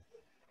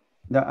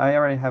 I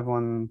already have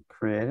one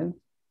created.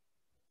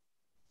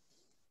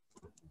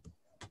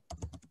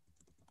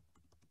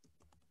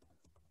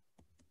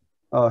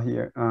 Oh,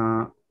 here.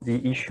 The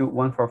issue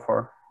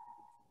 144.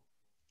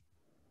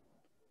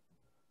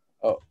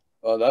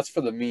 Oh, that's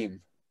for the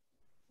meme.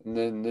 And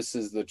then this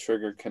is the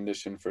trigger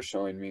condition for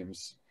showing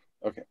memes.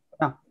 Okay.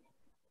 Yeah.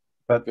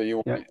 But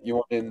you yeah. you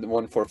want in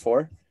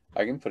 144?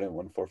 I can put in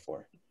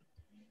 144.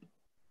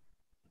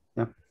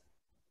 Yeah.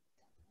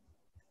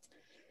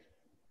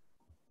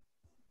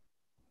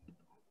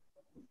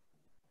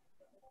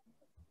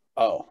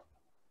 Oh.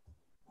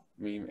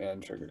 Meme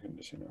and trigger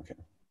condition. Okay.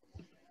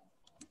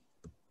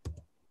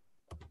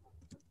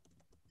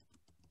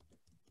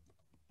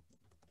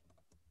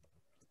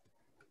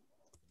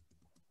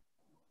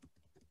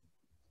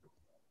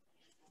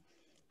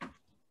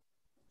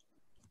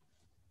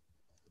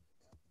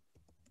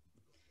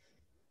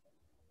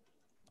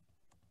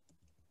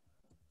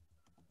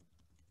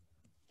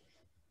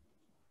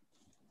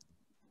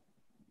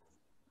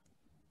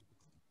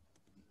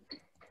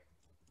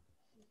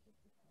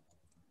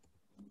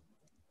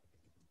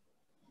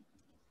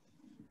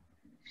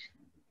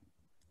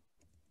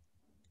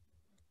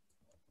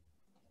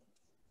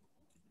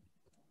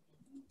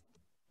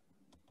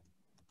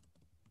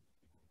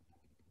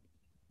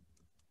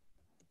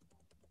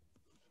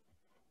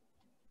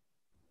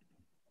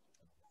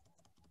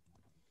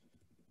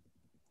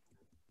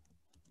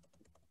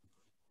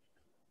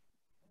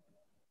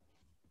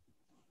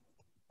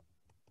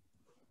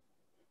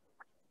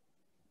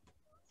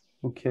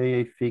 Okay,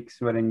 I fixed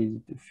what I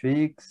needed to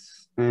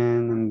fix,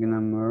 and I'm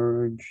gonna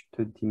merge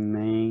to the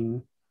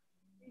main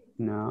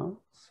now,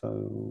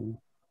 so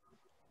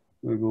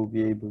we will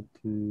be able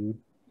to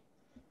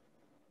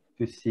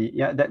see.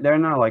 Yeah, they're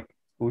not like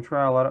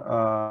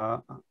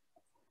ultra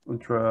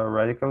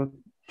radical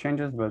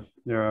changes, but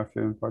there are a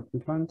few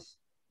important ones.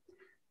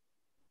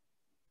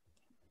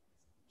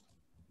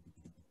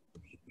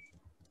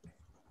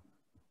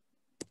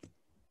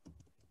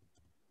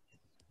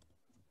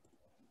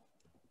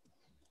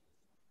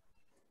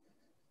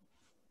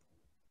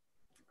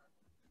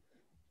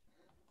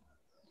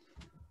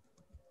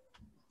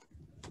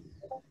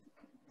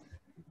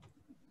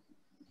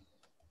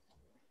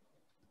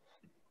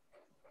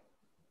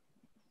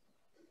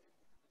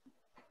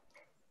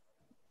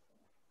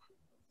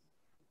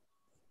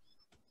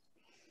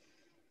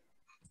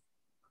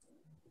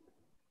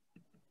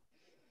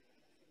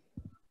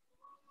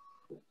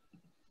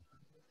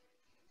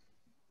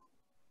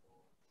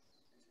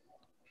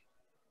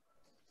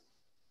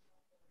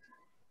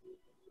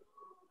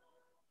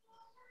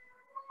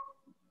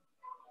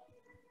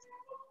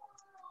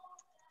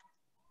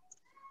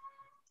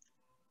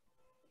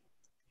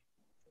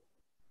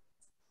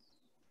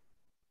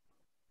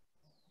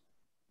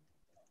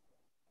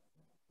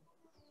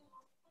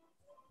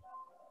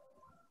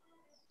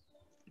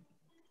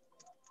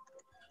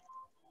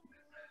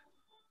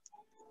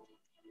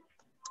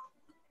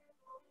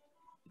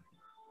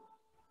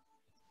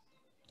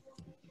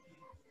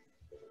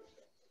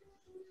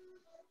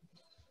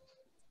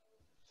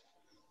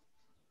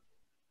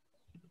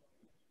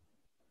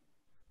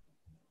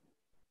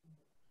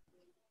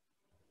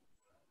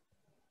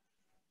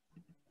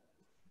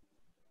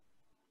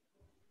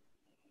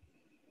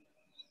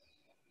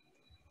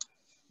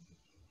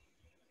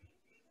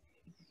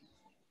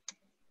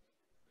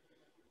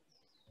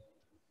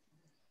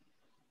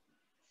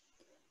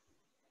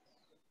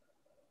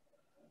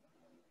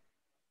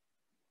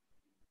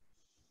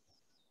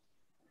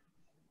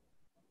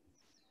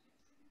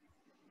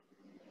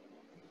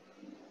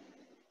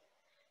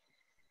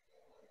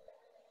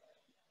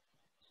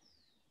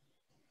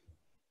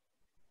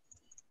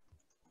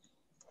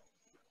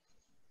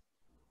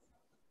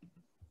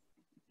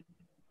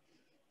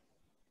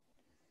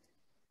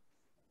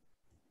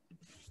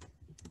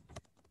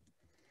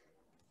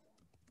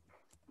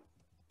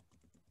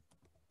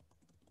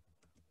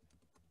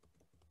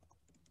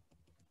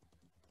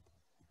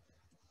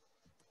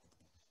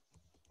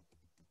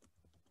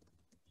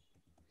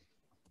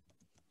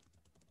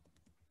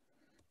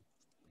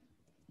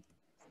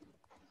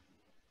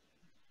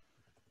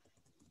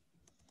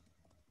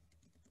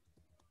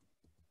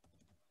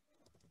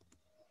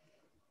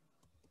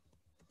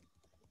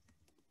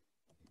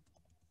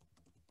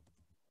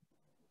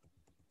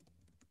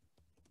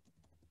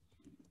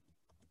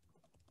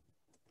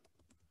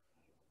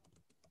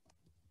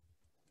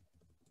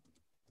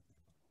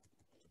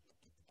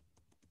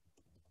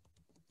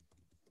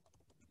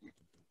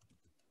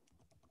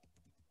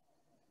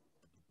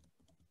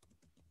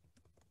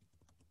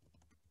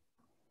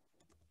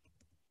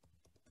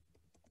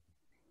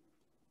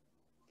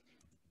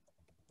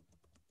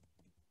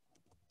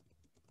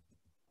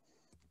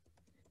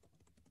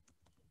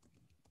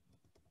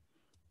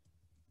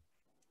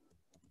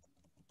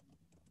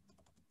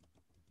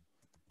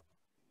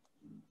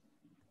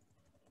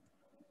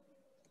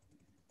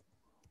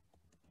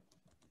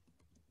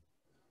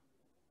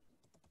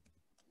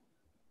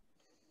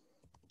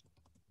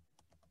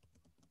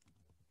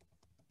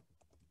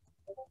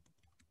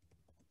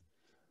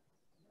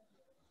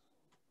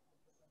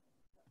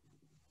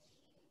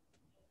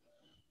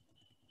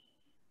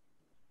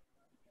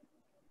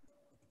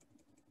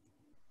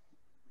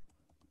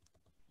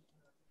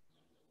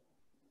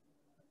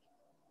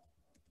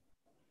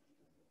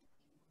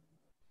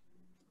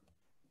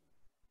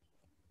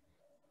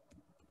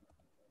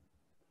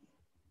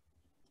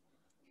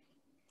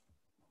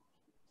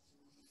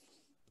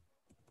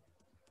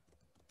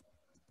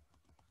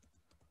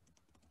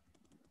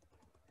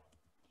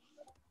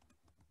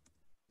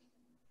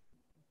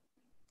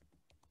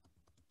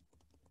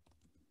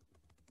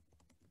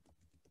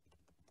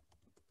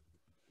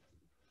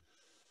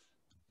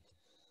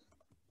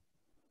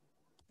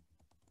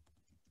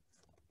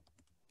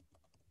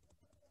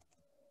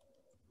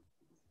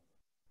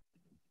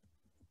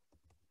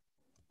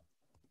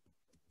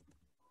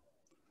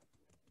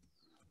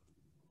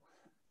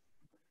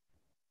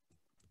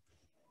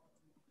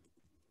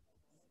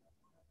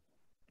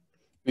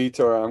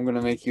 Vitor, I'm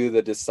gonna make you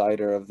the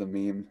decider of the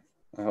meme.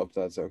 I hope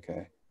that's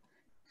okay.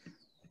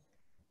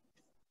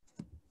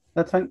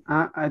 That's fine.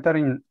 I thought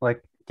in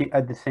like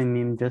at the same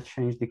meme, just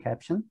change the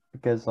caption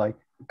because like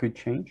it could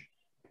change.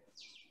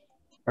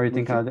 Or you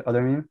think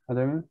other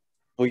meme?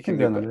 We can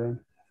do it.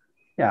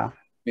 Yeah. I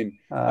mean,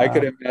 I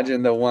could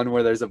imagine the one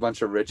where there's a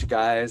bunch of rich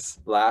guys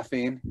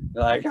laughing.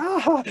 They're like,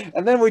 ah,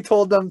 and then we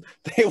told them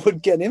they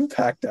would get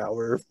impact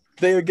hour.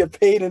 They would get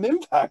paid in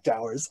impact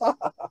hours.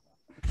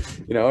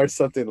 You know, or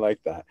something like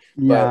that.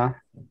 Yeah.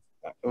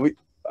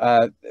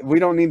 But we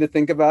don't need to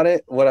think about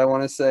it. What I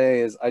want to say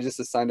is I just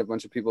assigned a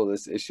bunch of people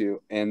this issue,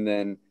 and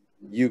then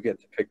you get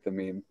to pick the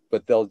meme,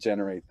 but they'll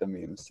generate the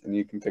memes, and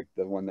you can pick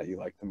the one that you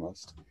like the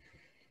most.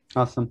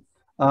 Awesome.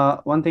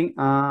 One thing,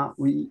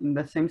 we in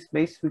the same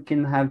space we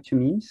can have two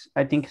memes.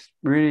 I think it's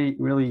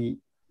really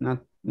not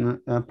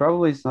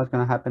probably it's not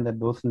gonna happen that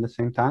both in the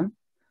same time.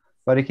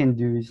 What I can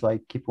do is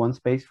like keep one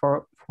space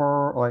for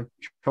like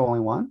show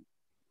only one.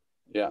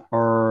 Yeah.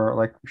 Or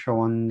like show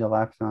on the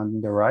left and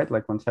on the right,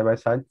 like one side by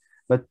side.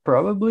 But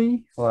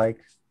probably like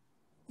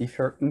if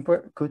your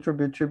input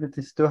contribute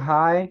is too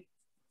high,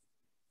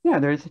 yeah,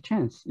 there is a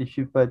chance. If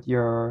you put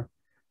your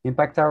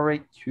impact hour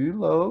rate too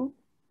low,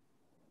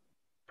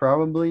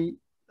 probably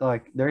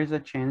like there is a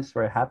chance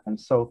where it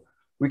happens. So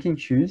we can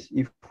choose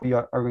if we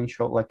are going to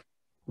show like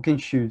we can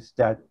choose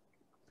that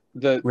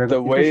the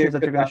way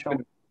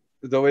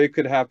it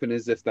could happen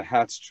is if the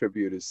Hats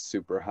tribute is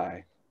super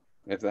high.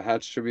 If the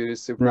Hats tribute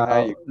is super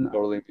high, you can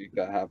totally make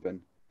that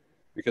happen.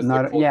 Because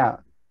yeah.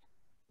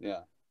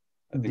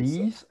 I think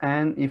these so.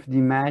 And if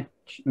the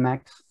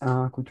max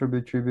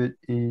tribute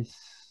is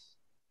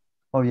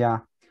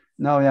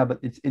but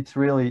it's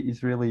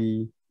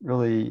really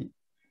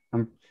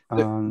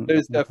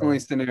there's definitely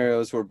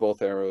scenarios where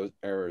both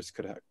errors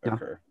could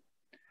occur.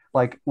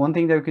 Like one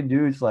thing that we could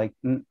do is like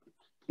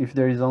if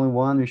there is only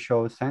one, we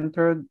show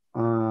centered,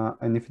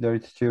 and if there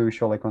is two, we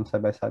show like one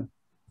side by side.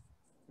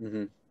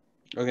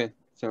 Okay,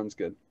 sounds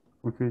good.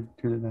 We could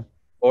do that.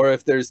 Or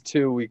if there's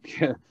two, we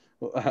could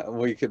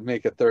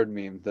make a third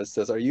meme that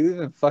says, "Are you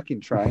even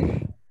fucking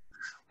trying?"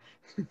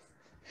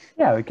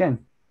 Yeah, we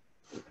can.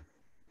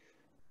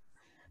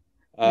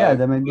 Yeah,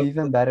 that might be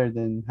even better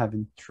than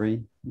having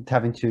two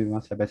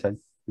one side by side.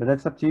 But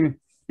that's up to you.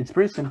 It's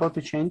pretty simple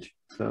to change.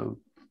 So.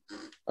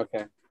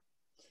 Okay.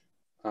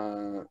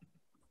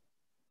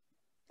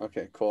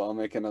 Okay, cool. I'll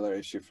make another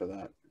issue for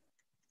that.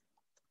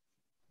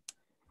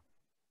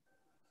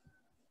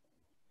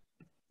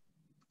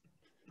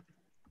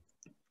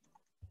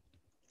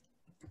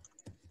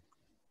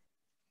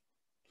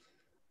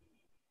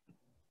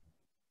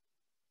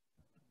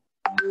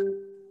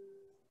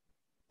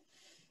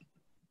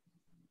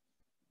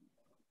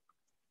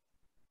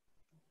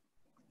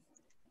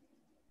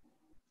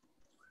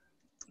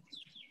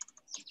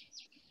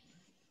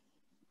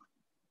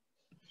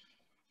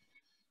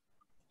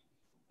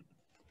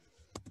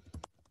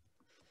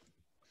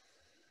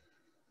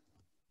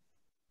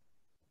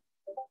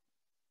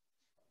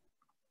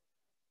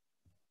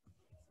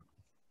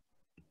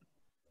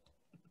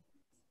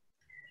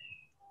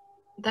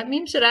 That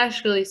meme should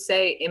actually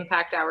say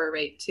impact hour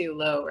rate too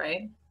low,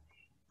 right?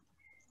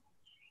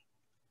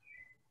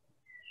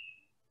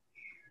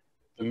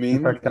 The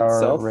meme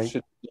itself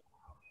should.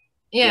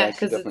 Yeah, it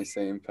should definitely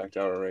say impact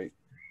hour rate.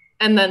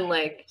 And then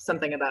like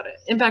something about it.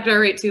 Impact hour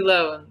rate too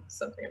low and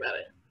something about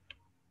it.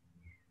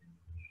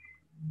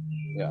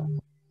 Yeah.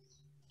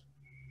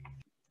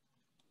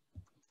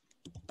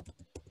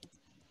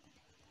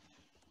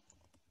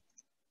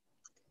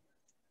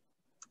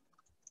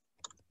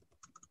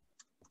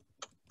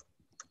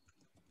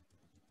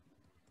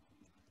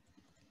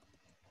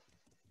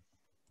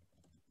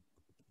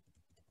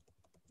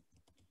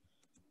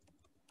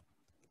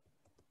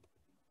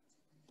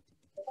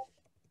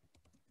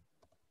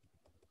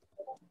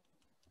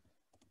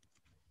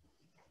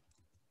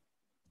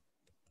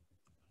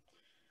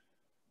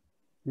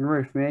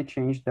 Ruth, may I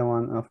change the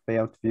one of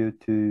payout view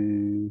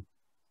to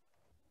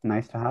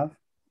nice to have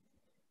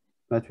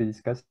that we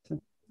discussed?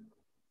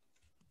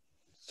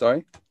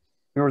 Sorry?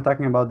 We were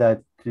talking about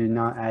that to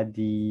not add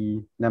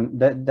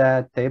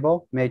that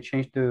table. May I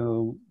change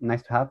to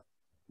nice to have?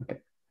 Okay.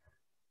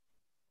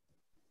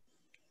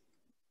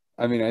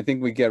 I mean, I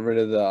think we get rid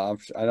of the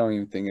option. I don't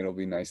even think it'll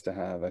be nice to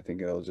have. I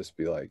think it'll just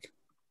be like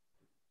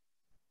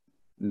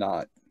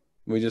not.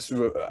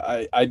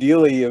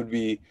 Ideally, it would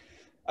be.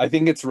 I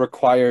think it's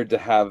required to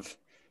have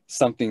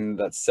something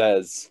that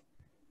says,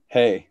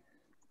 hey,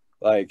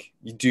 like,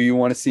 do you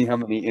want to see how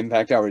many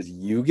impact hours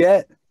you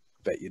get?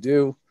 Bet you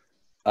do.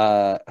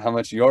 How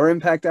much your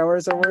impact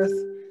hours are worth?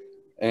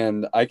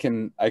 And I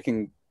can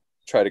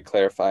try to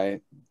clarify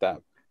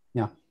that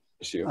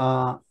issue.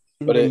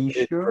 But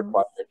it's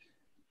required.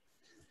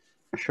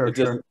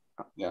 Sure.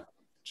 Yeah,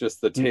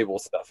 just the table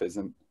stuff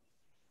isn't.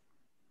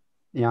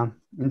 Yeah,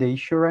 in the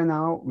issue right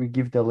now, we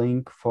give the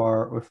link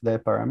with the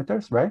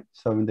parameters, right?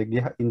 So in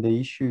the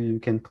issue,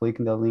 you can click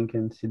in the link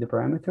and see the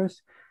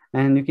parameters,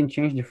 and you can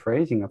change the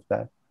phrasing of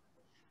that.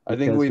 I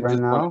think we right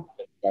now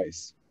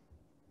twice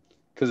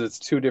because it's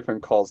two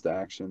different calls to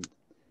action.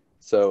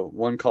 So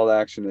one call to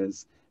action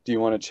is, do you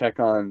want to check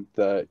on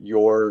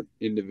your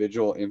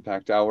individual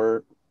impact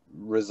hour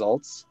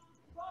results?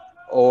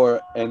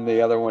 And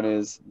the other one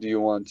is, do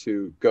you want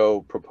to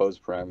go propose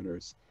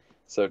parameters?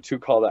 So two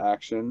call to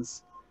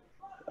actions,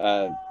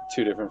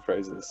 two different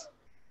phrases.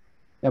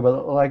 Yeah,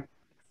 but like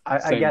I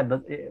Same. get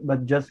that,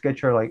 but just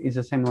get your like, it's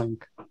the same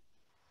link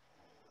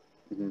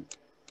Mhm.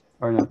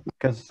 or not?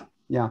 Because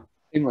yeah,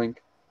 Same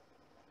link.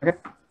 okay,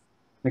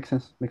 makes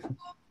sense. Makes sense.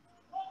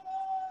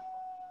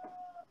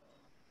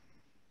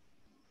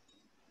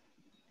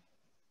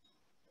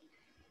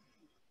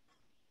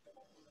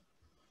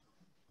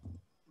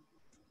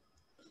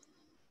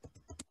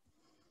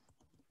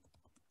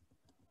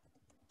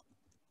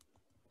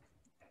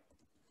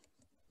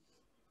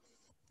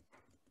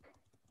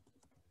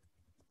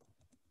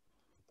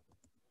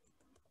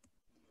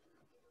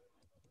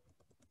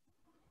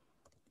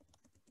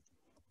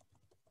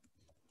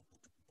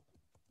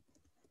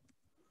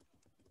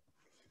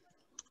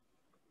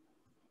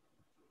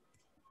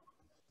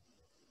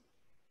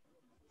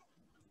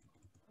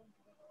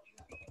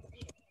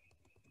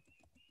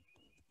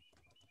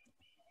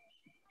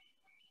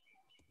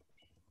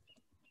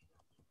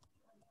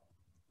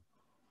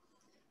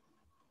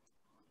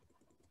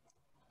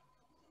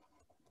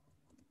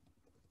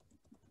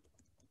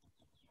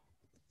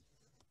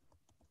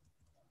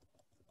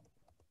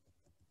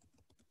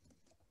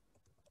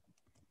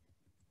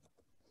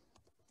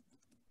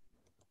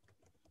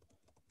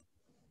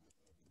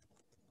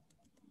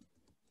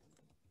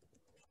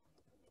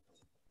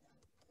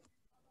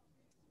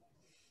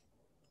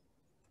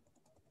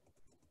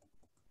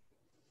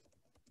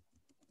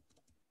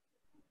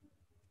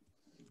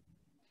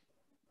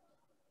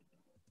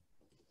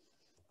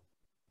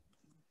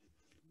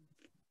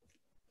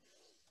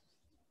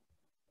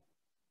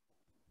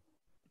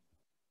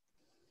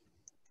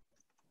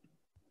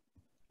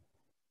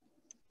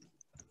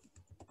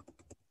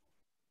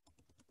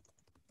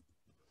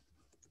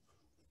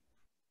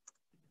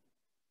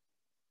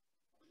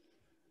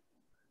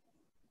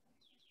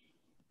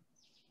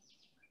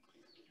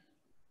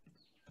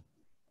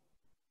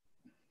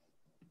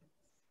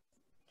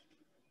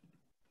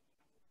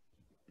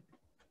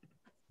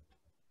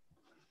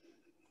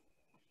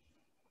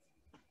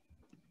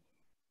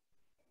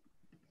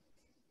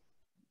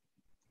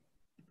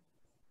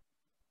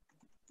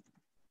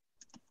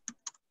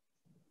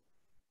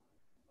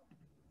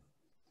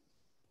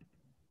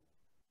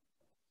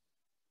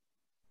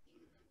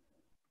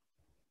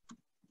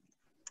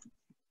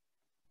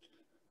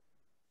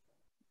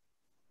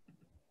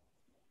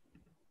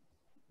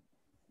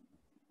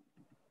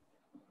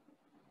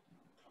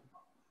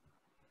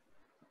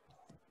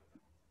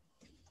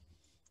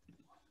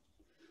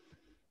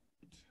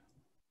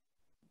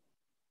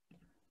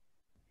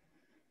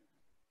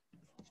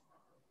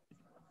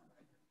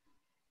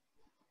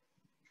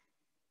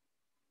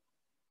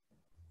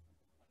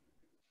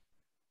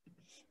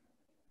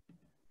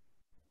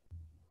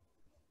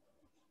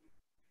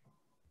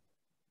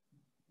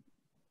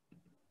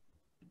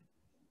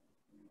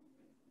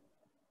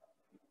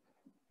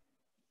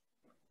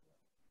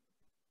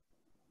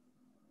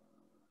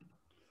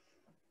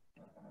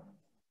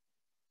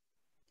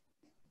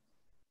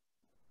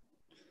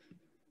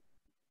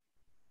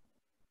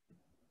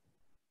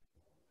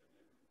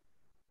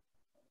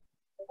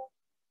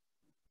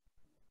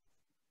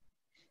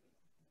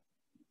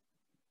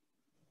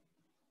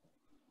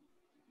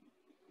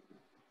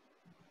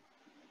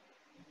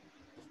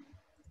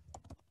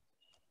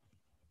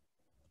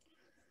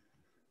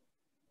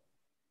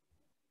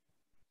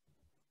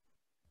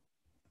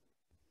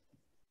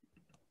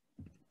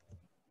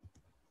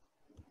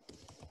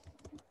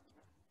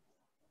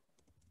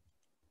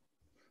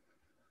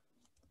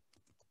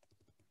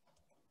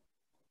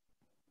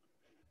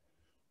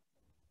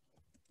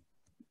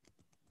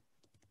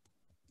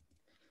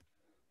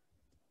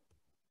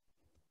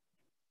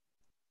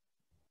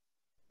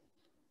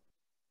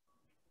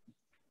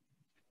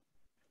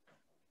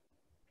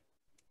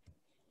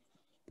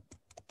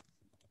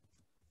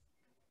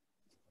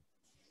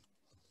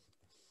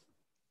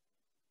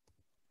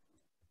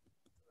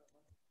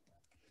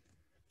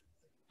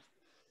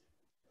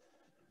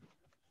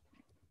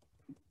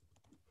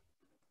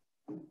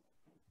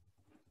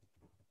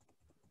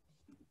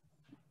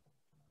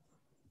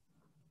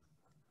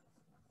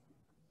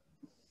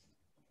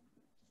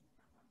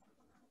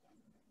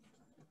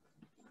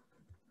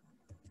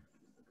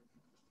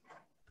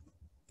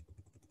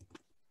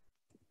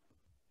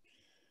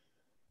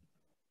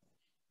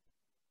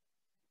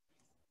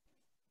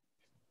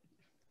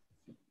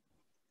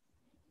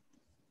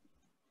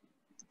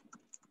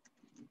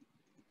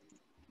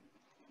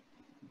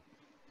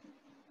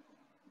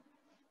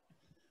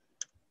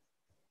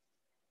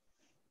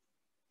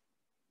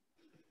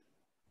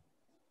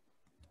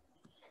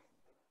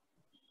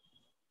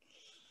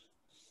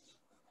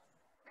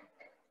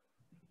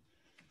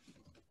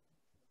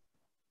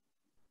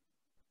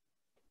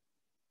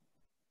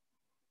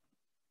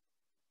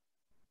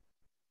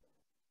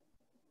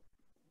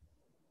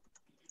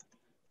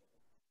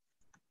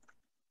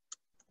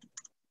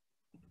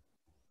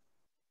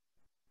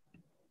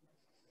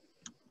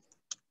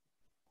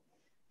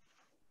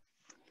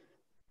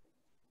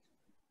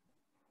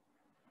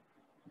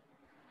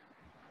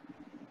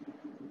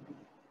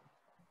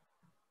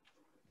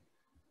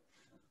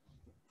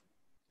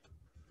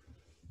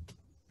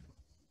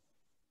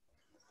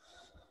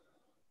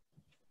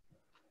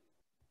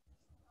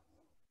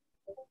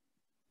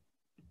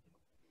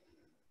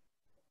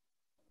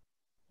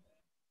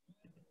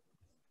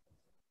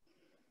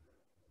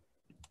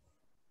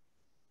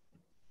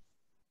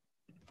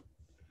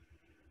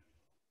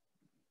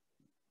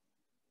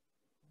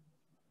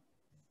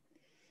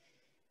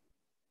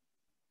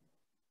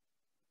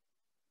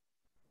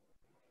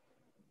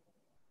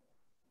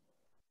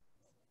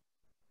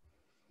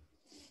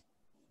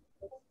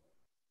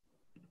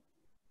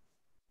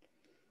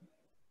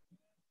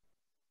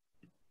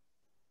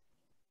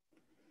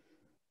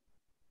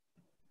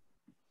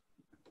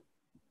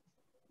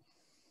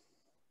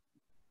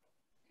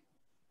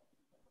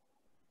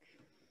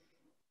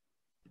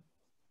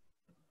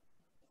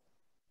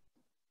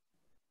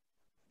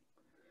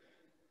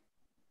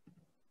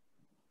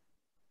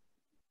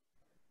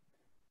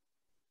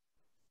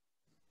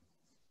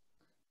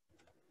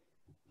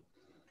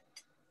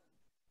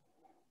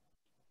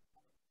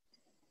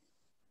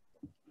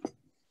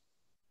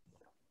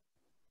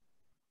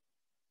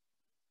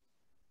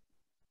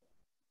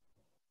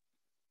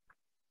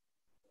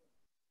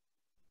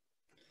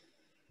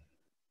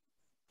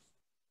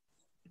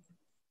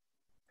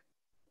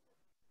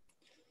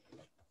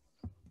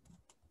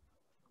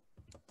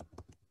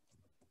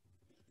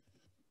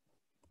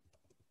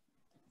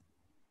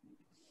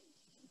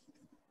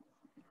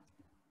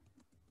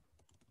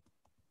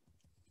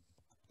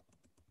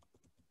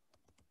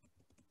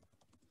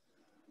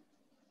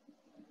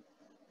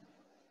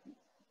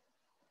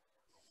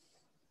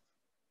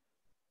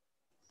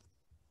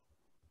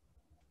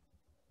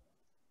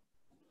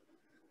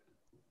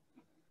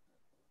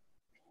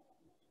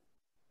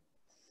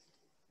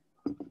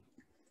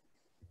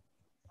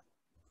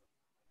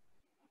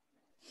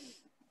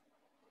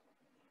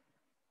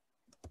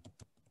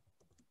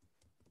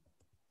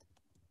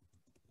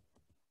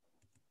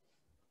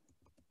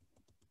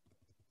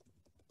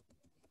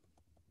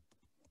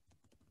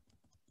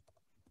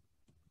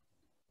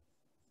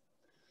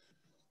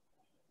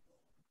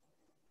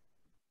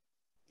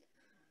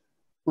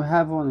 we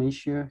have one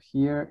issue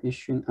here.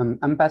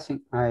 I'm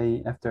passing.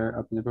 After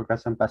opening the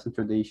broadcast, I'm passing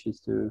through the issues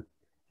to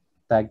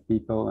tag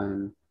people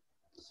and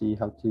see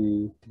how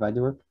to divide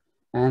the work.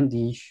 And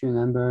the issue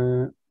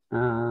number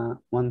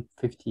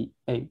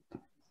 158.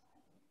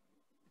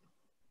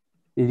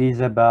 It is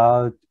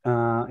about.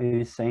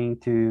 It is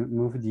saying to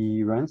move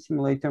the run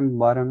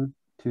simulation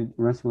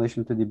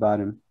to the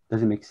bottom.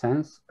 Does it make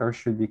sense, or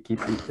should we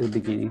keep it at the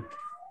beginning?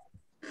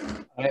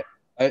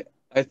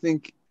 I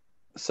think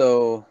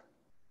so.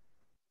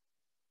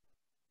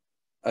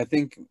 I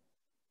think,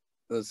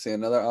 let's see,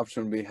 another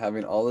option would be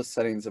having all the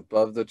settings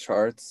above the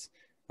charts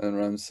and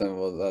run sim.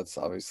 Well, that's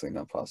obviously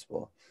not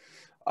possible.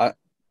 I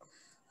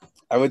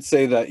would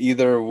say that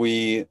either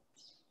we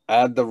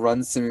add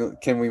the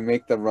can we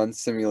make the run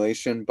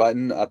simulation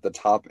button at the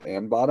top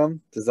and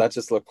bottom? Does that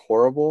just look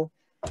horrible?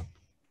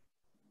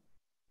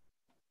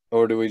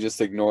 Or do we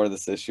just ignore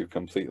this issue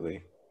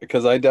completely?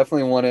 Because I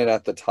definitely want it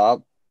at the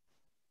top.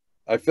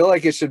 I feel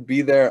like it should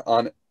be there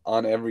on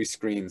every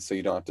screen so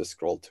you don't have to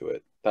scroll to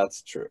it.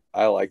 That's true.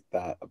 I like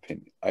that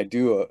opinion. I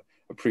do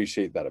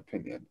appreciate that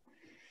opinion.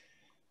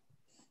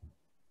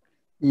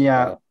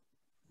 Yeah.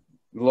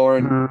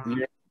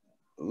 Lauren,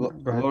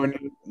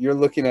 you're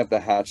looking at the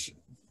Hatch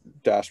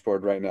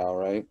dashboard right now,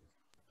 right?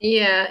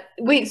 Yeah.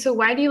 Wait, so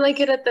why do you like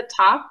it at the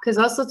top? Because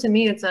also to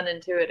me, it's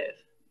unintuitive.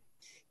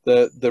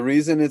 The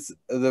reason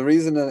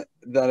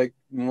that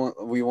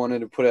we wanted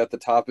to put it at the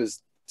top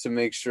is to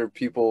make sure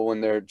people, when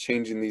they're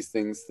changing these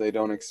things, they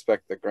don't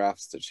expect the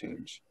graphs to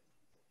change.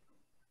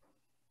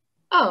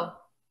 Oh.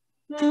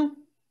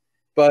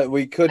 But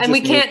we could. And we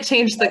can't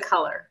change the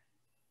color.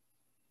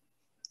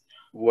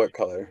 What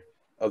color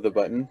of the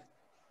button?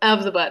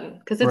 Of the button,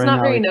 because it's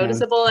not very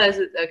noticeable as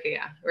it. Okay,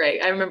 yeah, right.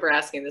 I remember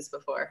asking this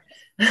before.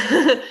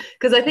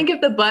 Because I think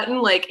if the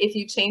button, like, if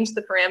you change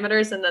the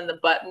parameters and then the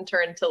button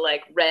turned to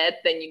like red,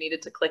 then you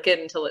needed to click it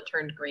until it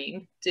turned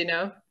green. Do you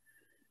know?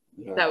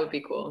 Yeah. That would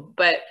be cool.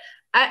 But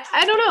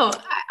I don't know.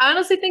 I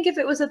honestly think if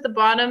it was at the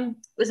bottom,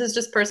 this is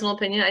just personal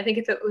opinion. I think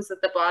if it was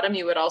at the bottom,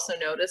 you would also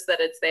notice that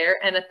it's there.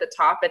 And at the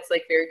top, it's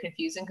like very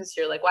confusing because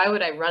you're like, why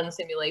would I run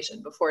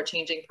simulation before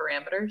changing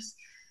parameters?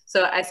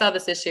 So I saw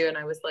this issue and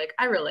I was like,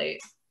 I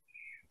relate.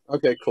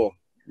 Okay, cool.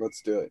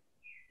 Let's do it.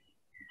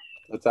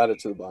 Let's add it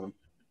to the bottom.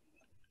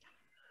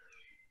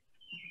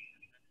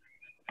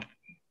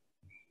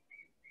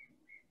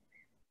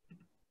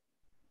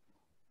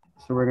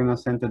 So we're gonna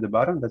send to the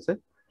bottom, that's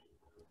it?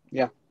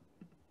 Yeah.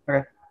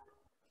 Okay.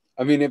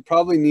 I mean, it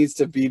probably needs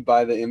to be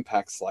by the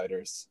impact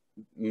sliders,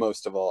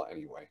 most of all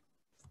anyway.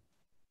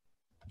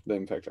 The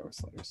impact hour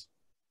sliders.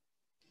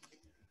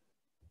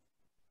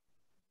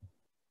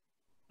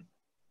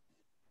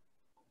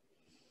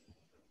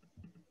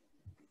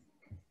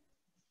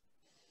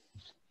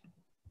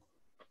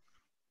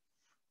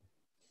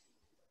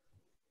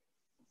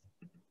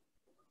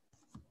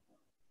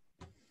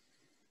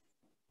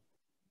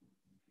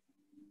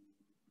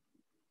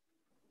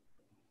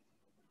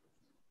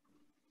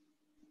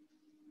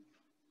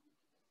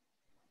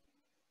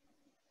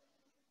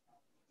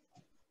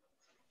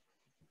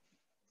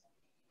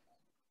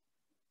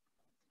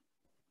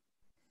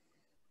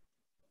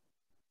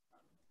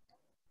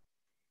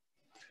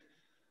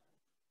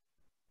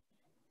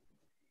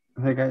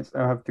 Hey guys,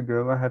 I have to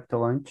go. I have to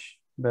lunch,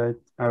 but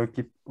I'll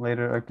keep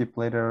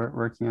later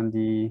working on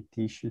the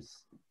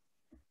issues.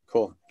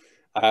 Cool.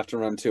 I have to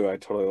run too. I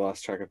totally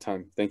lost track of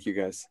time. Thank you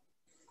guys.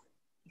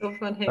 So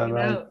fun hanging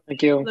Bye-bye. out.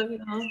 Thank you. Love you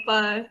all.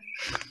 Bye.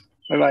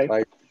 Bye-bye.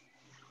 Bye.